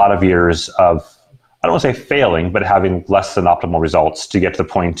a lot of years of I don't want to say failing, but having less than optimal results to get to the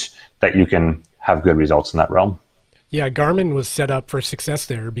point that you can have good results in that realm. Yeah, Garmin was set up for success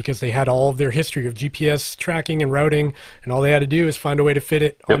there because they had all of their history of GPS tracking and routing, and all they had to do is find a way to fit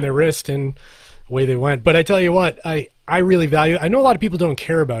it on their wrist, and away they went. But I tell you what, I really value it. I know a lot of people don't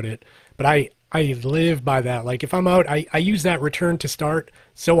care about it, but I live by that. Like if I'm out, I use that return to start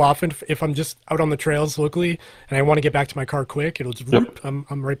so often. If I'm just out on the trails locally and I want to get back to my car quick, it'll just, I'm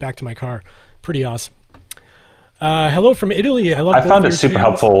right back to my car. Pretty awesome. Hello from Italy. I found it super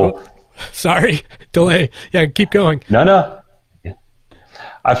helpful. Oh, sorry, delay. Yeah, keep going. No.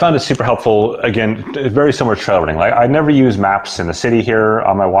 I found it super helpful. Again, very similar to trail running. Like I never use maps in the city here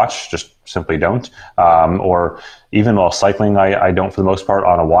on my watch, just simply don't. Or even while cycling, I don't for the most part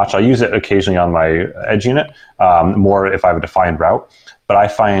on a watch. I use it occasionally on my Edge unit, more if I have a defined route. But I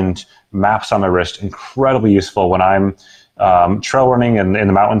find maps on my wrist incredibly useful when I'm trail running in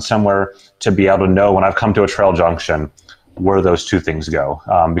the mountains somewhere, to be able to know when I've come to a trail junction where those two things go,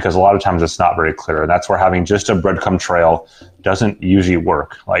 because a lot of times it's not very clear, and that's where having just a breadcrumb trail doesn't usually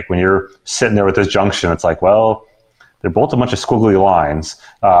work. Like when you're sitting there with this junction, it's like, well, they're both a bunch of squiggly lines.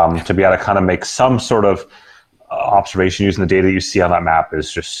 To be able to kind of make some sort of observation using the data you see on that map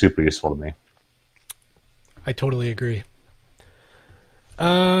is just super useful to me. I totally agree.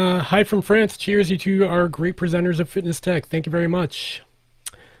 Hi from France. Cheers, you two are great presenters of fitness tech. Thank you very much.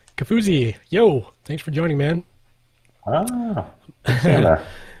 Kafuzi, yo, thanks for joining, man.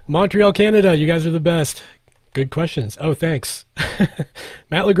 Montreal, Canada, you guys are the best. Good questions. Oh, thanks.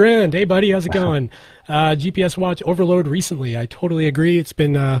 Matt Legrand, hey buddy, how's it going? GPS watch overload recently. I totally agree. It's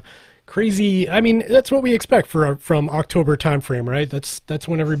been crazy. I mean, that's what we expect from October timeframe, right? That's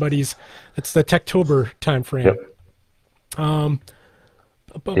when that's the Techtober timeframe. Yep.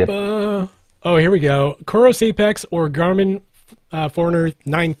 Oh, here we go. Coros Apex or Garmin Forerunner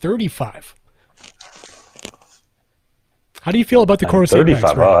 935. How do you feel about the Coros Apex?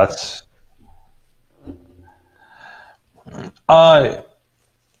 Right? Oh, that's. I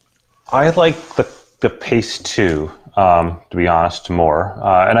like the Pace 2, to be honest, more.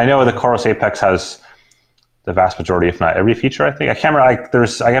 And I know the Coros Apex has the vast majority, if not every feature, I think. I can't remember.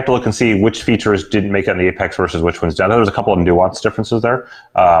 I have to look and see which features didn't make it in the Apex versus which ones did. There was a couple of nuanced differences there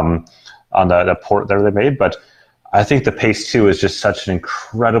on the port there they made. But I think the Pace 2 is just such an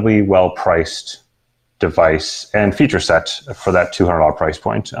incredibly well-priced device and feature set for that $200 price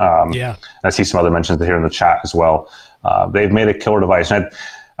point. I see some other mentions here in the chat as well. They've made a killer device. And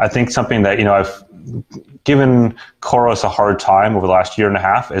I think something that, I've given Coros a hard time over the last year and a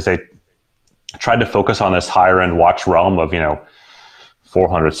half is they tried to focus on this higher end watch realm of,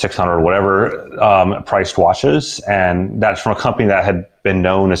 400, 600, whatever priced watches. And that's from a company that had been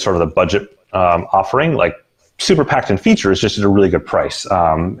known as sort of the budget offering, like super packed in features, just at a really good price.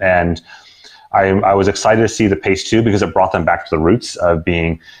 And I was excited to see the Pace 2 because it brought them back to the roots of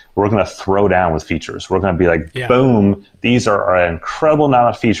being, we're going to throw down with features. We're going to be like, boom, these are an incredible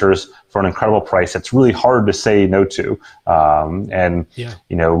amount of features for an incredible price. It's really hard to say no to.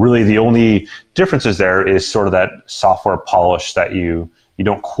 Really the only differences there is sort of that software polish that you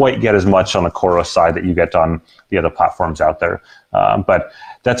don't quite get as much on the Coros side that you get on the other platforms out there. But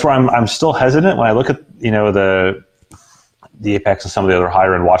that's where I'm still hesitant when I look at, the Apex and some of the other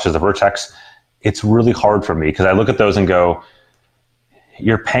higher end watches, the Vertex. It's really hard for me because I look at those and go,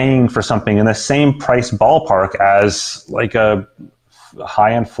 you're paying for something in the same price ballpark as like a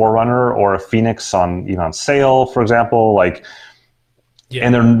high-end Forerunner or a Phoenix on sale, for example, and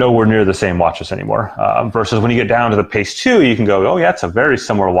they're nowhere near the same watches anymore. Versus when you get down to the Pace 2, you can go, oh yeah, it's a very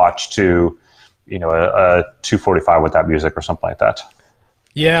similar watch to, a 245 with that music or something like that.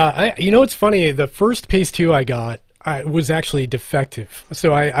 Yeah, it's funny. The first Pace 2 I got, was actually defective.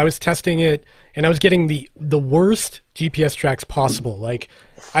 So I was testing it, and I was getting the worst GPS tracks possible. Like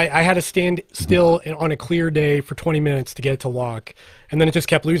I had to stand still on a clear day for 20 minutes to get it to lock, and then it just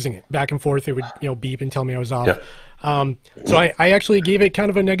kept losing it back and forth. It would beep and tell me I was off. So I actually gave it kind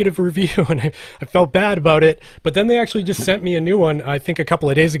of a negative review, and I felt bad about it. But then they actually just sent me a new one, I think a couple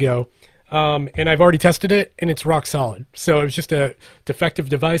of days ago. And I've already tested it, and it's rock solid. So it was just a defective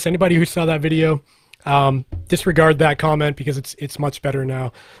device. Anybody who saw that video, disregard that comment because it's much better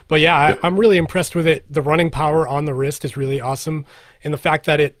now. But yeah, I'm really impressed with it. The running power on the wrist is really awesome, and the fact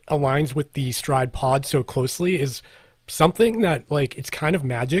that it aligns with the Stride pod so closely is something that it's kind of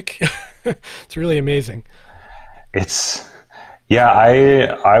magic. It's really amazing.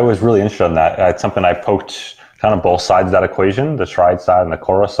 I was really interested in that. It's something I poked kind of both sides of that equation, the Stride side and the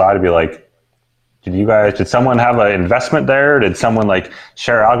Coros side, to be like, did someone have an investment there? Did someone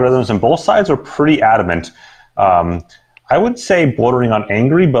share algorithms? And both sides were pretty adamant. I would say bordering on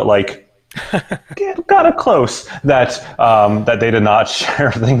angry, but kind of close that they did not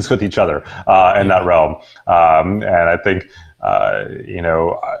share things with each other in that realm. And I think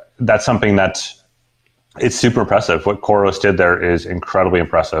that's something that it's super impressive. What Khoros did there is incredibly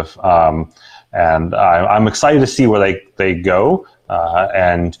impressive, and I'm excited to see where they go.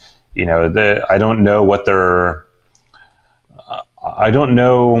 And I don't know what they're. I don't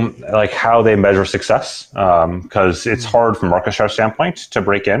know how they measure success, because it's hard from a market share standpoint to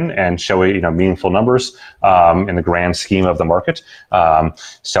break in and show meaningful numbers in the grand scheme of the market.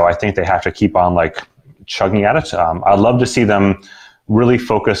 So I think they have to keep on chugging at it. I'd love to see them really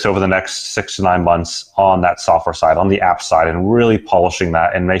focus over the next 6 to 9 months on that software side, on the app side, and really polishing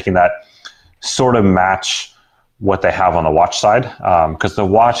that and making that sort of match what they have on the watch side. Because the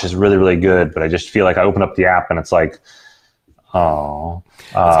watch is really, really good, but I just feel like I open up the app and it's like, oh,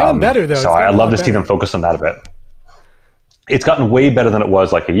 it's gotten better though. So I'd love to see them focus on that a bit. It's gotten way better than it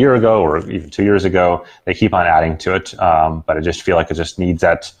was a year ago or even 2 years ago. They keep on adding to it, but I just feel like it just needs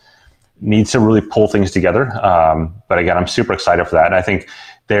to really pull things together. But again, I'm super excited for that, and I think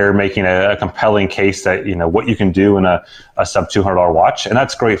they're making a compelling case that what you can do in a sub $200 watch, and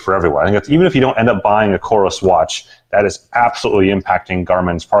that's great for everyone. I think that's, even if you don't end up buying a Khoros watch, that is absolutely impacting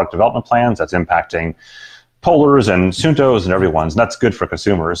Garmin's product development plans. That's impacting Polar's and Suunto's and everyone's, and that's good for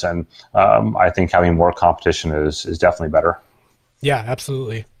consumers. And I think having more competition is definitely better. Yeah,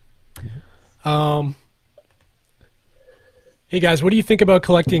 absolutely. Hey guys, what do you think about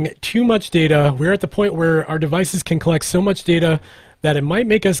collecting too much data? We're at the point where our devices can collect so much data that it might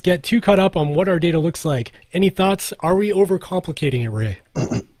make us get too caught up on what our data looks like. Any thoughts? Are we overcomplicating it, Ray?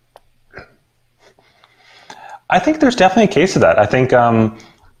 I think there's definitely a case of that. I think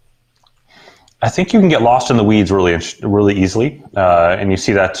you can get lost in the weeds really easily, and you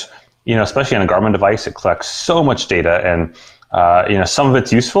see that, especially on a Garmin device, it collects so much data, and some of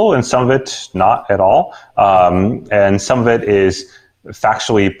it's useful and some of it not at all, and some of it is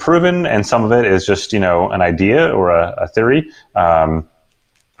factually proven, and some of it is just an idea or a theory.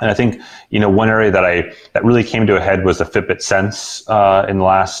 And I think one area that really came to a head was the Fitbit Sense in the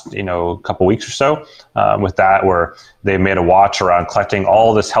last couple weeks or so. With that, where they made a watch around collecting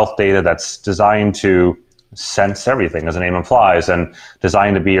all this health data that's designed to sense everything, as the name implies, and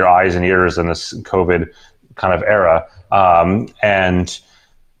designed to be your eyes and ears in this COVID kind of era. And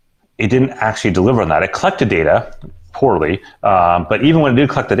it didn't actually deliver on that. It collected data poorly, but even when it did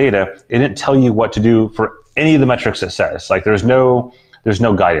collect the data, it didn't tell you what to do for any of the metrics it says. There's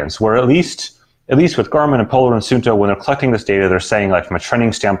no guidance. Where at least with Garmin and Polar and Suunto, when they're collecting this data, they're saying from a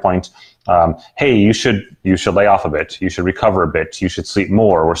training standpoint, hey, you should lay off a bit, you should recover a bit, you should sleep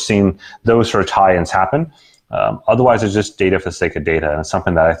more. We're seeing those sort of tie-ins happen. Otherwise, it's just data for the sake of data, and it's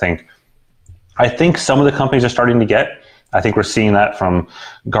something that I think some of the companies are starting to get. I think we're seeing that from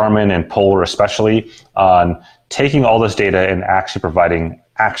Garmin and Polar especially, on taking all this data and actually providing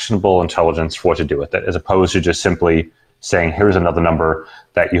actionable intelligence for what to do with it, as opposed to just simply saying, here's another number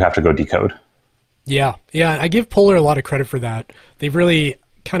that you have to go decode. Yeah, I give Polar a lot of credit for that. They've really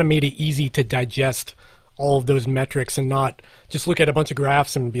kind of made it easy to digest all of those metrics and not just look at a bunch of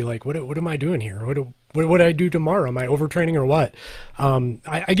graphs and be like, what am I doing here? What would I do tomorrow? Am I overtraining or what?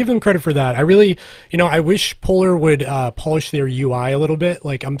 I give them credit for that. I really, I wish Polar would polish their UI a little bit.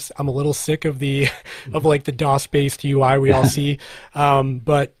 I'm a little sick of the DOS-based UI we all see.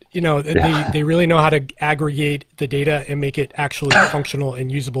 But they really know how to aggregate the data and make it actually functional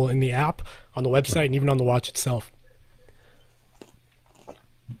and usable in the app, on the website, and even on the watch itself.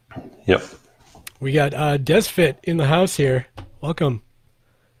 Yep. We got Desfit in the house here. Welcome.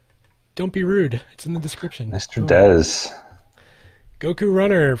 Don't be rude. It's in the description. Mr. Des. Goku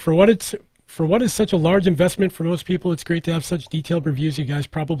Runner. For what is such a large investment for most people, it's great to have such detailed reviews. You guys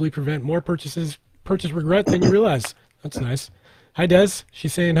probably prevent more purchase regret than you realize. That's nice. Hi, Des.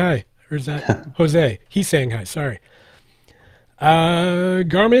 She's saying hi. Or is that Jose? He's saying hi. Sorry.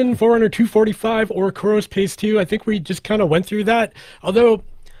 Garmin Forerunner 245 or Khoros Pace 2. I think we just kind of went through that. Although,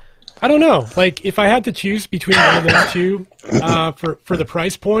 I don't know. If I had to choose between one of those two for the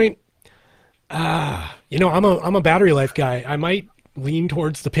price point, I'm a battery life guy. I might lean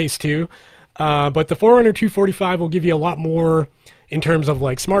towards the Pace 2, but the Forerunner 245 will give you a lot more in terms of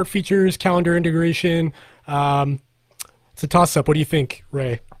smart features, calendar integration. It's a toss-up. What do you think,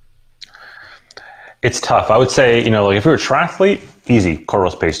 Ray? It's tough. I would say, if you're a triathlete, easy,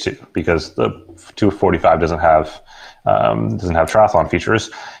 Khoros Pace 2, because the 245 doesn't have triathlon features.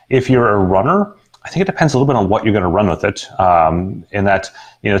 If you're a runner, I think it depends a little bit on what you're going to run with it. In that,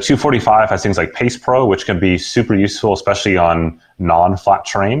 245 has things like Pace Pro, which can be super useful, especially on non-flat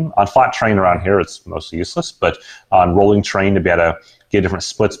terrain. On flat terrain around here, it's mostly useless, but on rolling terrain, to be able to get different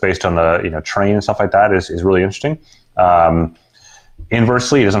splits based on the train and stuff like that is really interesting.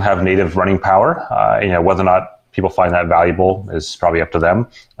 Inversely, it doesn't have native running power. Whether or not people find that valuable is probably up to them.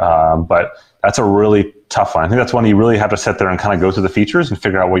 But that's a really tough one. I think that's one you really have to sit there and kind of go through the features and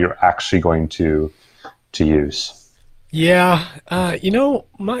figure out what you're actually going to use. Yeah.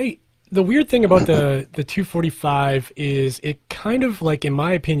 The weird thing about the 245 is it kind of, like, in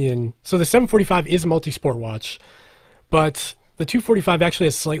my opinion, so the 745 is a multi-sport watch, but the 245 actually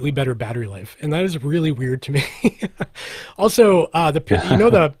has slightly better battery life, and that is really weird to me. Also,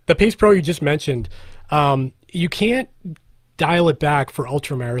 the Pace Pro you just mentioned, you can't dial it back for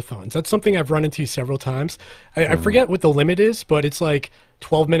ultra marathons. That's something I've run into several times. I forget what the limit is, but it's like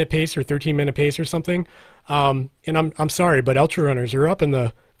 12-minute pace or 13-minute pace or something. And I'm sorry, but ultra runners are up in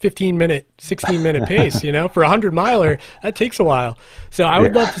the 15-minute, 16-minute pace, for a 100-miler, that takes a while. So I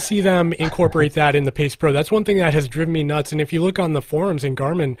would love to see them incorporate that in the Pace Pro. That's one thing that has driven me nuts. And if you look on the forums in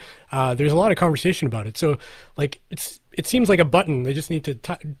Garmin, there's a lot of conversation about it. So, like, it seems like a button. They just need to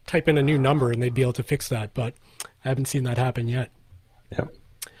type in a new number and they'd be able to fix that. But I haven't seen that happen yet.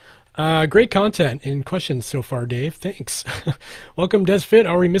 Yep. Great content and questions so far, Dave. Thanks. Welcome, DesFit.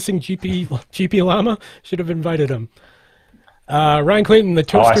 Are we missing GP Llama? Should have invited him. Ryan Clayton, the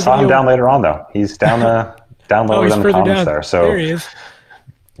toaster I saw video. him down later on, though. He's down lower he's than the further comments down. there. So there he is.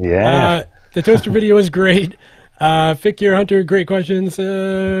 Yeah. The toaster video is great. Fikir Hunter, great questions.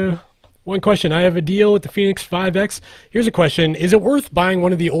 One question. I have a deal with the Fenix 5X. Here's a question. Is it worth buying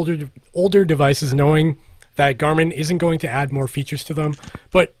one of the older devices knowing that Garmin isn't going to add more features to them?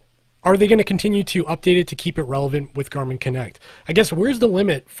 But are they going to continue to update it to keep it relevant with Garmin Connect? I guess where's the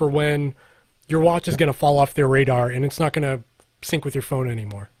limit for when your watch is going to fall off their radar and it's not going to sync with your phone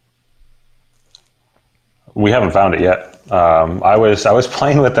anymore? We haven't found it yet. I was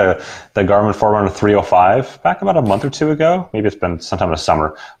playing with the Garmin Forerunner 305 back about a month or two ago. Maybe it's been sometime in the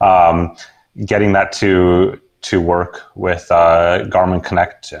summer. Getting that to work with Garmin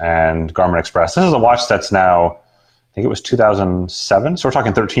Connect and Garmin Express. This is a watch that's now, I think it was 2007, so we're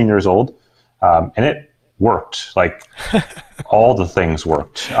talking 13 years old, and it worked. Like, all the things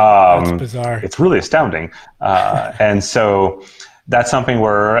worked. That's bizarre. It's really astounding. And so that's something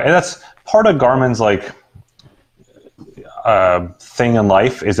and that's part of Garmin's thing in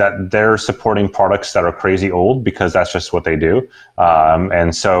life, is that they're supporting products that are crazy old because that's just what they do.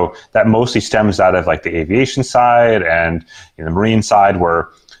 And so that mostly stems out of the aviation side and the marine side, where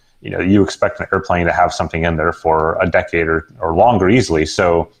you expect an airplane to have something in there for a decade or longer easily.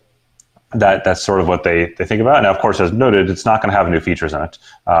 So that's sort of what they think about. Now, of course, as noted, it's not going to have new features in it.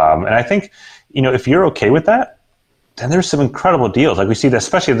 And I think, if you're okay with that, then there's some incredible deals. Like we see that,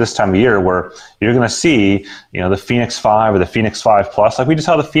 especially at this time of year, where you're going to see, the Fenix 5 or the Fenix 5 Plus. Like we just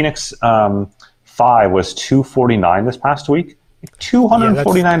saw the Fenix 5 was $249 this past week.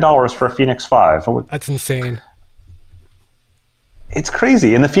 $249 for a Fenix 5. That's insane. It's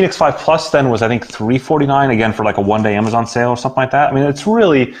crazy. And the Fenix 5 Plus then was, I think, $349 again for a one-day Amazon sale or something like that. I mean,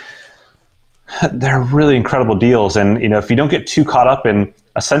 they're really incredible deals. And, if you don't get too caught up in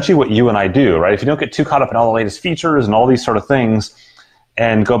essentially what you and I do, right? If you don't get too caught up in all the latest features and all these sort of things,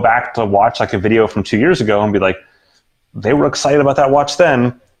 and go back to watch a video from 2 years ago and be like, they were excited about that watch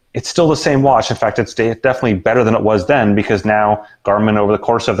then, it's still the same watch. In fact, it's definitely better than it was then, because now Garmin, over the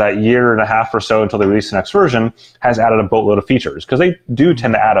course of that year and a half or so until they release the next version, has added a boatload of features, because they do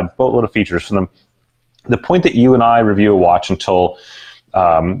tend to add a boatload of features from the point that you and I review a watch until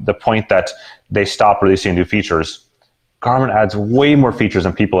the point that they stop releasing new features. Garmin adds way more features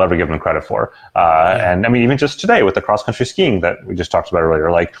than people ever give them credit for. And I mean, even just today with the cross-country skiing that we just talked about earlier,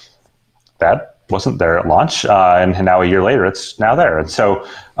 that wasn't there at launch, and now a year later, it's now there. And so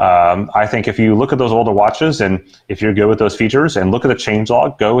I think if you look at those older watches, and if you're good with those features, and look at the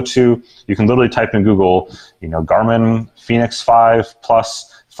changelog, you can literally type in Google, Garmin Fenix 5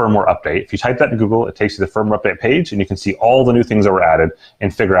 Plus firmware update. If you type that in Google, it takes you to the firmware update page, and you can see all the new things that were added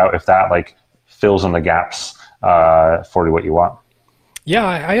and figure out if that fills in the gaps for what you want. Yeah,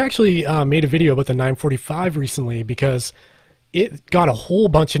 I actually made a video about the 945 recently, because it got a whole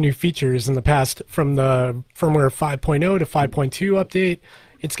bunch of new features in the past, from the firmware 5.0 to 5.2 update.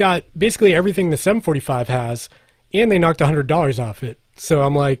 It's got basically everything the 745 has, and they knocked $100 off it. So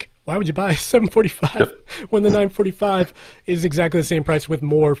I'm like, why would you buy a 745 when the 945 is exactly the same price with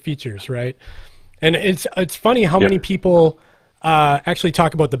more features, right? And it's funny how many people actually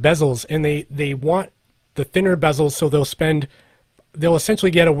talk about the bezels, and they want the thinner bezels, so they'll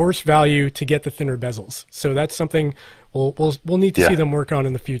essentially get a worse value to get the thinner bezels. So that's something we'll need to see them work on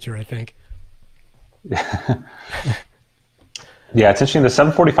in the future, I think. Yeah, it's interesting. The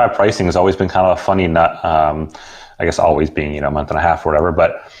 745 pricing has always been kind of a funny nut. I guess always being, a month and a half or whatever.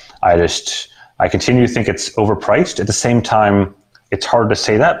 But I continue to think it's overpriced. At the same time, it's hard to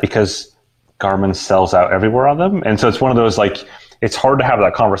say that because Garmin sells out everywhere on them. And so it's one of those, like, it's hard to have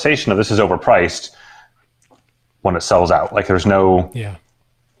that conversation of this is overpriced when it sells out. Like there's no,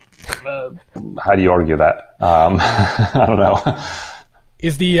 how do you argue that? I don't know.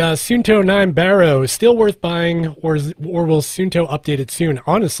 Is the Suunto 9 Barrow still worth buying, or will Suunto update it soon?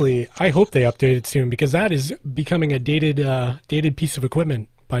 Honestly, I hope they update it soon because that is becoming a dated piece of equipment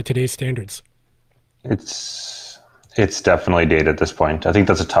by today's standards. It's definitely dated at this point. I think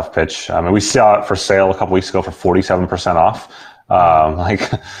that's a tough pitch. I mean, we saw it for sale a couple weeks ago for 47% off.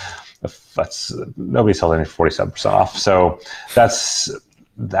 Nobody sells anything for 47% off. So that's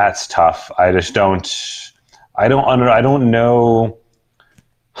tough. I don't know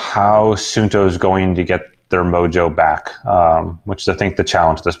how Suunto is going to get their mojo back, which is, I think, the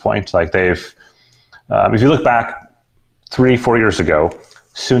challenge at this point. Like if you look back 3-4 years ago,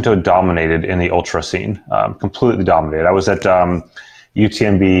 Suunto dominated in the ultra scene, completely dominated. I was at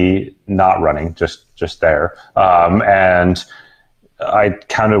UTMB, not running, just there, and I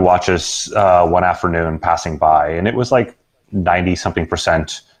counted watches one afternoon passing by, and it was like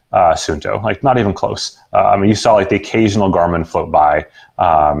 90-something% Suunto, like not even close. I mean, you saw like the occasional Garmin float by,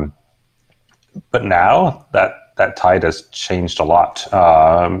 but now that tide has changed a lot,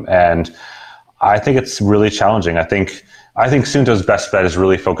 and I think it's really challenging. I think Suunto's best bet is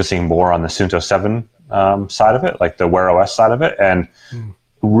really focusing more on the Suunto 7 side of it, like the Wear OS side of it, and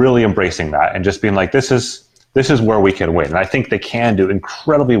really embracing that and just being like, this is where we can win. And I think they can do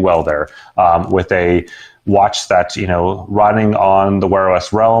incredibly well there with a watch that, running on the Wear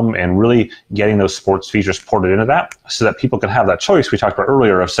OS realm and really getting those sports features ported into that so that people can have that choice we talked about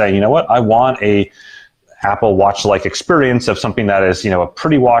earlier of saying, you know what, I want a Apple Watch-like experience of something that is, a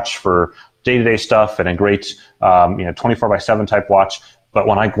pretty watch for day-to-day stuff and a great, 24/7 type watch. But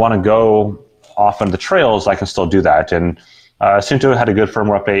when I want to go off into the trails, I can still do that. And Suunto had a good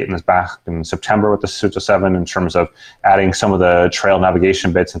firmware update in back in September with the Suunto 7 in terms of adding some of the trail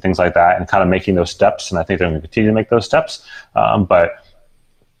navigation bits and things like that and kind of making those steps. And I think they're going to continue to make those steps. But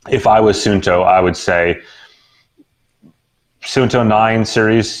if I was Suunto, I would say Suunto 9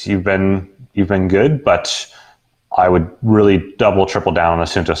 series, you've been good, but I would really double, triple down on the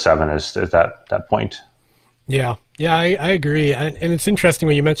Suunto 7 is that point. Yeah, I agree. And it's interesting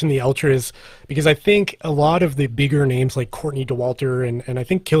when you mentioned the Ultras, because I think a lot of the bigger names like Courtney Dauwalter and I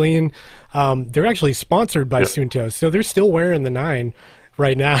think Kilian, they're actually sponsored by Suunto. So they're still wearing the 9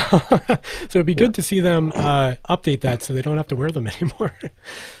 right now. So it'd be good to see them update that so they don't have to wear them anymore.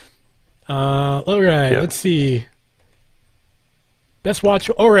 All right, let's see. Best watch.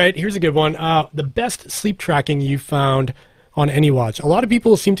 All right, here's a good one. The best sleep tracking you found on any watch. A lot of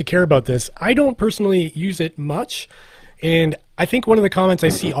people seem to care about this. I don't personally use it much. And I think one of the comments I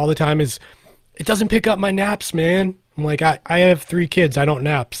see all the time is, it doesn't pick up my naps, man. I'm like, I have 3 kids. I don't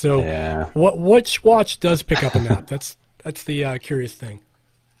nap. So which watch does pick up a nap? That's the curious thing.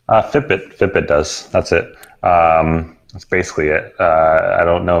 Fitbit does. That's it. That's basically it. I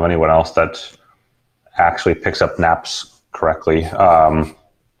don't know of anyone else that actually picks up naps correctly.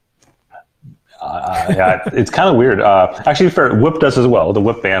 It's kind of weird. Actually, Whoop does as well. The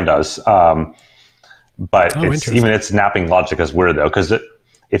Whoop band does. But its napping logic is weird, though, because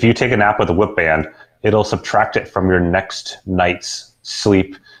if you take a nap with a Whoop band, it'll subtract it from your next night's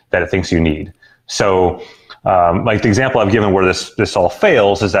sleep that it thinks you need. So, like the example I've given where this all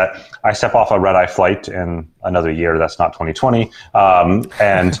fails is that I step off a red-eye flight in another year, that's not 2020,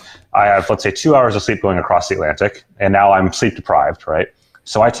 and I have, let's say, 2 hours of sleep going across the Atlantic, and now I'm sleep deprived, right?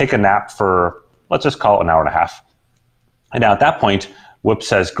 So I take a nap for, let's just call it an hour and a half. And now at that point, Whoop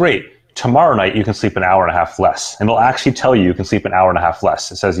says, great, tomorrow night you can sleep an hour and a half less. And it'll actually tell you can sleep an hour and a half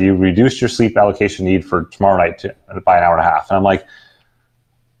less. It says you reduced your sleep allocation need for tomorrow night by an hour and a half. And I'm like,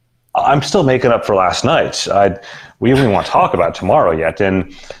 I'm still making up for last night. We don't even want to talk about tomorrow yet.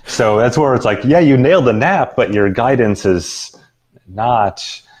 And so that's where it's like, yeah, you nailed the nap, but your guidance is not,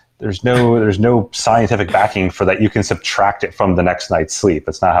 there's no scientific backing for that. You can subtract it from the next night's sleep.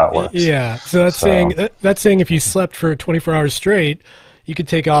 That's not how it works. Yeah. So that's saying if you slept for 24 hours straight, you could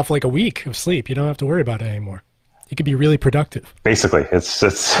take off like a week of sleep. You don't have to worry about it anymore. You could be really productive. Basically,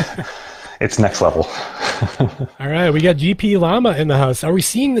 it's next level. All right, we got GP Llama in the house. Are we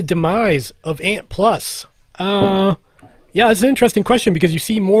seeing the demise of Ant Plus? Yeah, it's an interesting question because you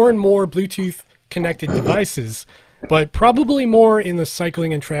see more and more Bluetooth connected devices, but probably more in the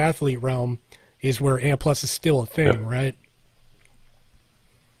cycling and triathlete realm is where Ant Plus is still a thing, right?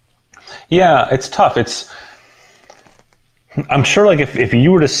 Yeah, it's tough. I'm sure like if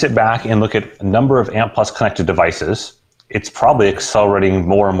you were to sit back and look at a number of ANT Plus connected devices, it's probably accelerating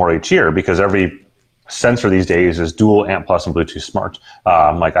more and more each year because every sensor these days is dual ANT Plus and Bluetooth Smart.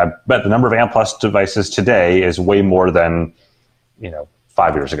 Like I bet the number of ANT Plus devices today is way more than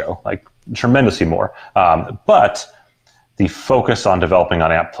 5 years ago, like tremendously more. But the focus on developing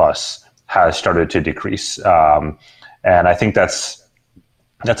on ANT Plus has started to decrease, and I think that's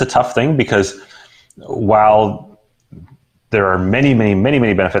a tough thing because while there are many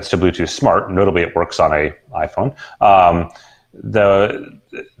benefits to Bluetooth Smart, notably it works on an iPhone.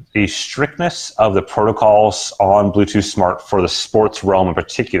 The strictness of the protocols on Bluetooth Smart for the sports realm in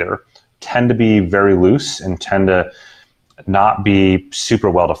particular tend to be very loose and tend to not be super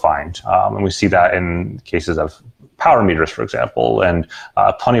well defined. And we see that in cases of power meters, for example, and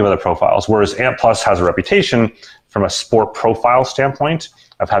plenty of other profiles. Whereas ANT Plus has a reputation from a sport profile standpoint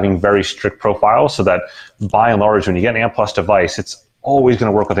of having very strict profiles, so that by and large, when you get an ANT Plus device, it's always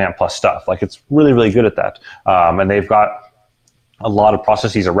going to work with ANT Plus stuff. Like it's really, really good at that. And they've got a lot of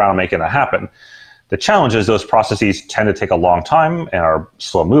processes around making that happen. The challenge is those processes tend to take a long time and are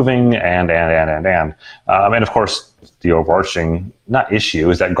slow moving and of course, the overarching, not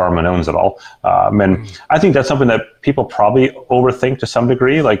issue, is that Garmin owns it all. And I think that's something that people probably overthink to some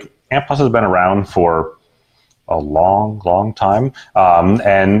degree. Like ANT Plus has been around for a long time.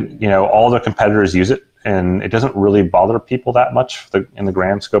 And all their competitors use it, and it doesn't really bother people that much in the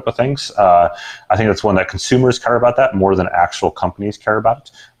grand scope of things. I think that's one that consumers care about that more than actual companies care about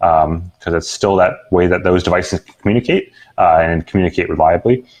it, because it's still that way that those devices communicate and communicate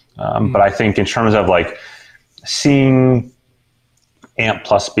reliably. But I think in terms of like seeing ANT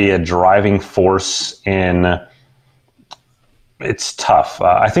Plus be a driving force it's tough.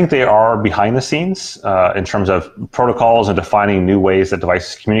 I think they are behind the scenes in terms of protocols and defining new ways that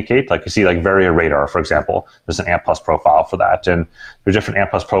devices communicate. Like you see, like Varia Radar, for example, there's an ANT Plus profile for that, and there are different ANT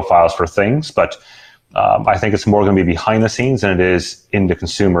Plus profiles for things. But I think it's more going to be behind the scenes than it is in the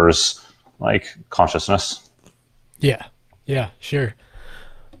consumer's like consciousness. Yeah, sure.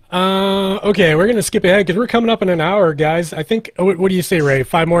 Okay, we're going to skip ahead because we're coming up in an hour, guys. I think. What do you say, Ray?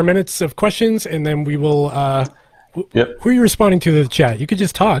 5 more minutes of questions, and then we will. Yep. Who are you responding to the chat? You could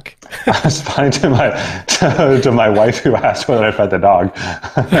just talk. I was responding to my wife who asked whether I fed the dog.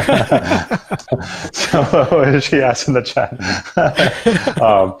 So what did she ask in the chat?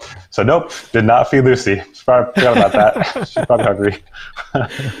 So nope, did not feed Lucy. Forgot about that. She's probably hungry.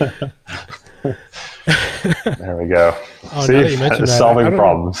 There we go. Oh, see, solving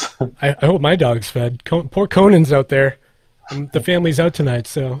problems. I hope my dog's fed. Poor Conan's out there. The family's out tonight,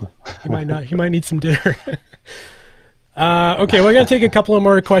 so he might need some dinner. Okay, we're going to take a couple of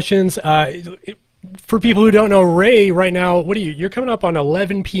more questions. For people who don't know, Ray, right now, you're coming up on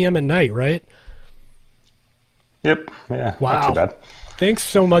 11 p.m. at night, right? Yep. Yeah. Wow. Not too bad. Thanks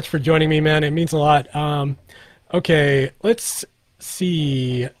so much for joining me, man. It means a lot. Okay, let's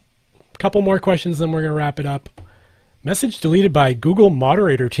see. A couple more questions, then we're going to wrap it up. Message deleted by Google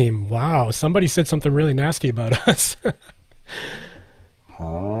moderator team. Wow, somebody said something really nasty about us.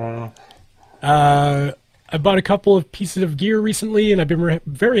 I bought a couple of pieces of gear recently, and I've been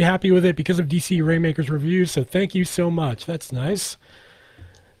very happy with it because of DC Rainmaker's reviews, so thank you so much. That's nice.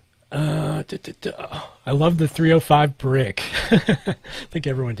 I love the 305 brick. I think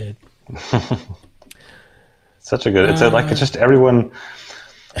everyone did. Such a good, it's just everyone,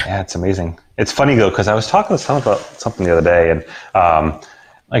 yeah, it's amazing. It's funny though, because I was talking to someone about something the other day, and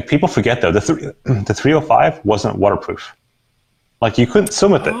like people forget though, the 305 wasn't waterproof. Like you couldn't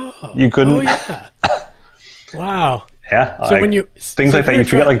swim with it. You couldn't. Oh, yeah. Wow. Yeah. So when things like that, you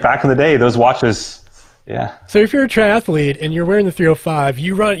forget. Like back in the day, those watches. Yeah. So if you're a triathlete and you're wearing the 305,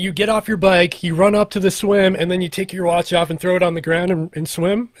 you get off your bike, you run up to the swim, and then you take your watch off and throw it on the ground and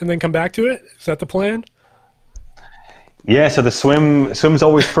swim, and then come back to it. Is that the plan? Yeah, so the swim's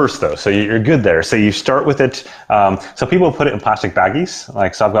always first though, so you're good there. So you start with it. So people put it in plastic baggies.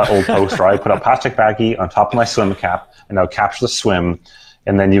 Like, so I've got old posts where I put a plastic baggie on top of my swim cap, and I'll capture the swim,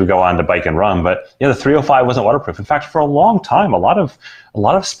 and then you go on to bike and run. But yeah, the 305 wasn't waterproof. In fact, for a long time, a lot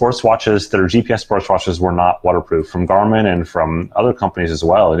of sports watches that are GPS sports watches were not waterproof, from Garmin and from other companies as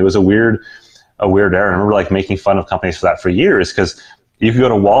well. And it was a weird era. I remember like making fun of companies for that for years, because you could go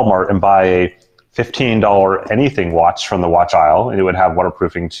to Walmart and buy a $15 anything watch from the watch aisle, and it would have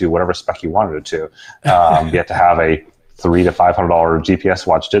waterproofing to whatever spec you wanted it to. You had to have a $300 to $500 GPS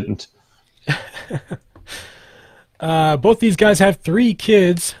watch didn't. Both these guys have 3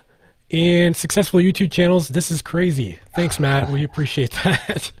 kids and successful YouTube channels. This is crazy. Thanks, Matt. We appreciate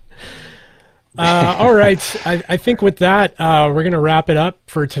that. All right. I think with that, we're going to wrap it up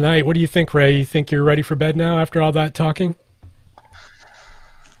for tonight. What do you think, Ray? You think you're ready for bed now after all that talking?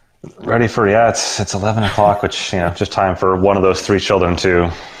 Ready for, yeah, it's 11 o'clock, which, just time for one of those three children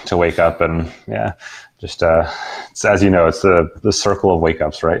to wake up. And yeah, just, it's, as you know, it's the circle of wake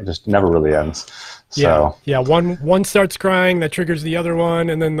ups, right? Just never really ends. So yeah. One starts crying, that triggers the other one,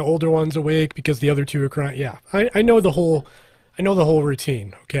 and then the older one's awake because the other two are crying. Yeah, I know the whole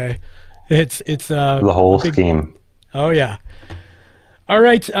routine. Okay, it's the whole scheme. Oh yeah. All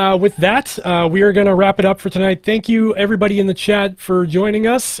right. With that, we are going to wrap it up for tonight. Thank you everybody in the chat for joining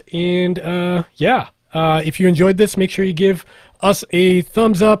us, and if you enjoyed this, make sure you give us a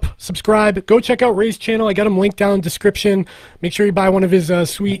thumbs up, subscribe, go check out Ray's channel. I got him linked down in the description. Make sure you buy one of his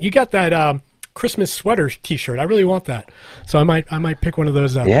sweet. You got that Christmas sweater t-shirt. I really want that, so I might pick one of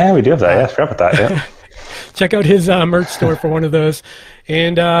those up. Yeah, we do have that. Yeah, I forgot about that. Yeah. Check out his merch store for one of those,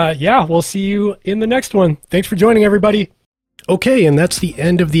 and we'll see you in the next one. Thanks for joining, everybody. Okay, and that's the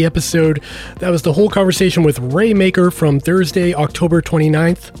end of the episode. That was the whole conversation with Ray Maker from Thursday, October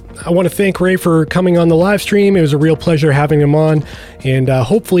 29th. I want to thank Ray for coming on the live stream. It was a real pleasure having him on, and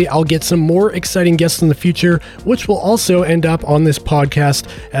hopefully I'll get some more exciting guests in the future, which will also end up on this podcast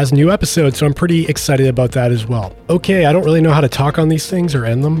as new episodes, so I'm pretty excited about that as well. Okay, I don't really know how to talk on these things or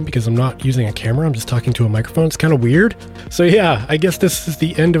end them because I'm not using a camera. I'm just talking to a microphone. It's kind of weird. So yeah, I guess this is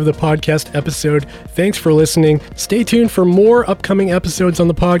the end of the podcast episode. Thanks for listening. Stay tuned for more upcoming episodes on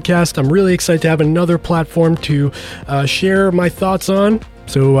the podcast. I'm really excited to have another platform to share my thoughts on.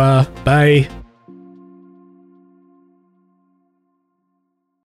 So bye.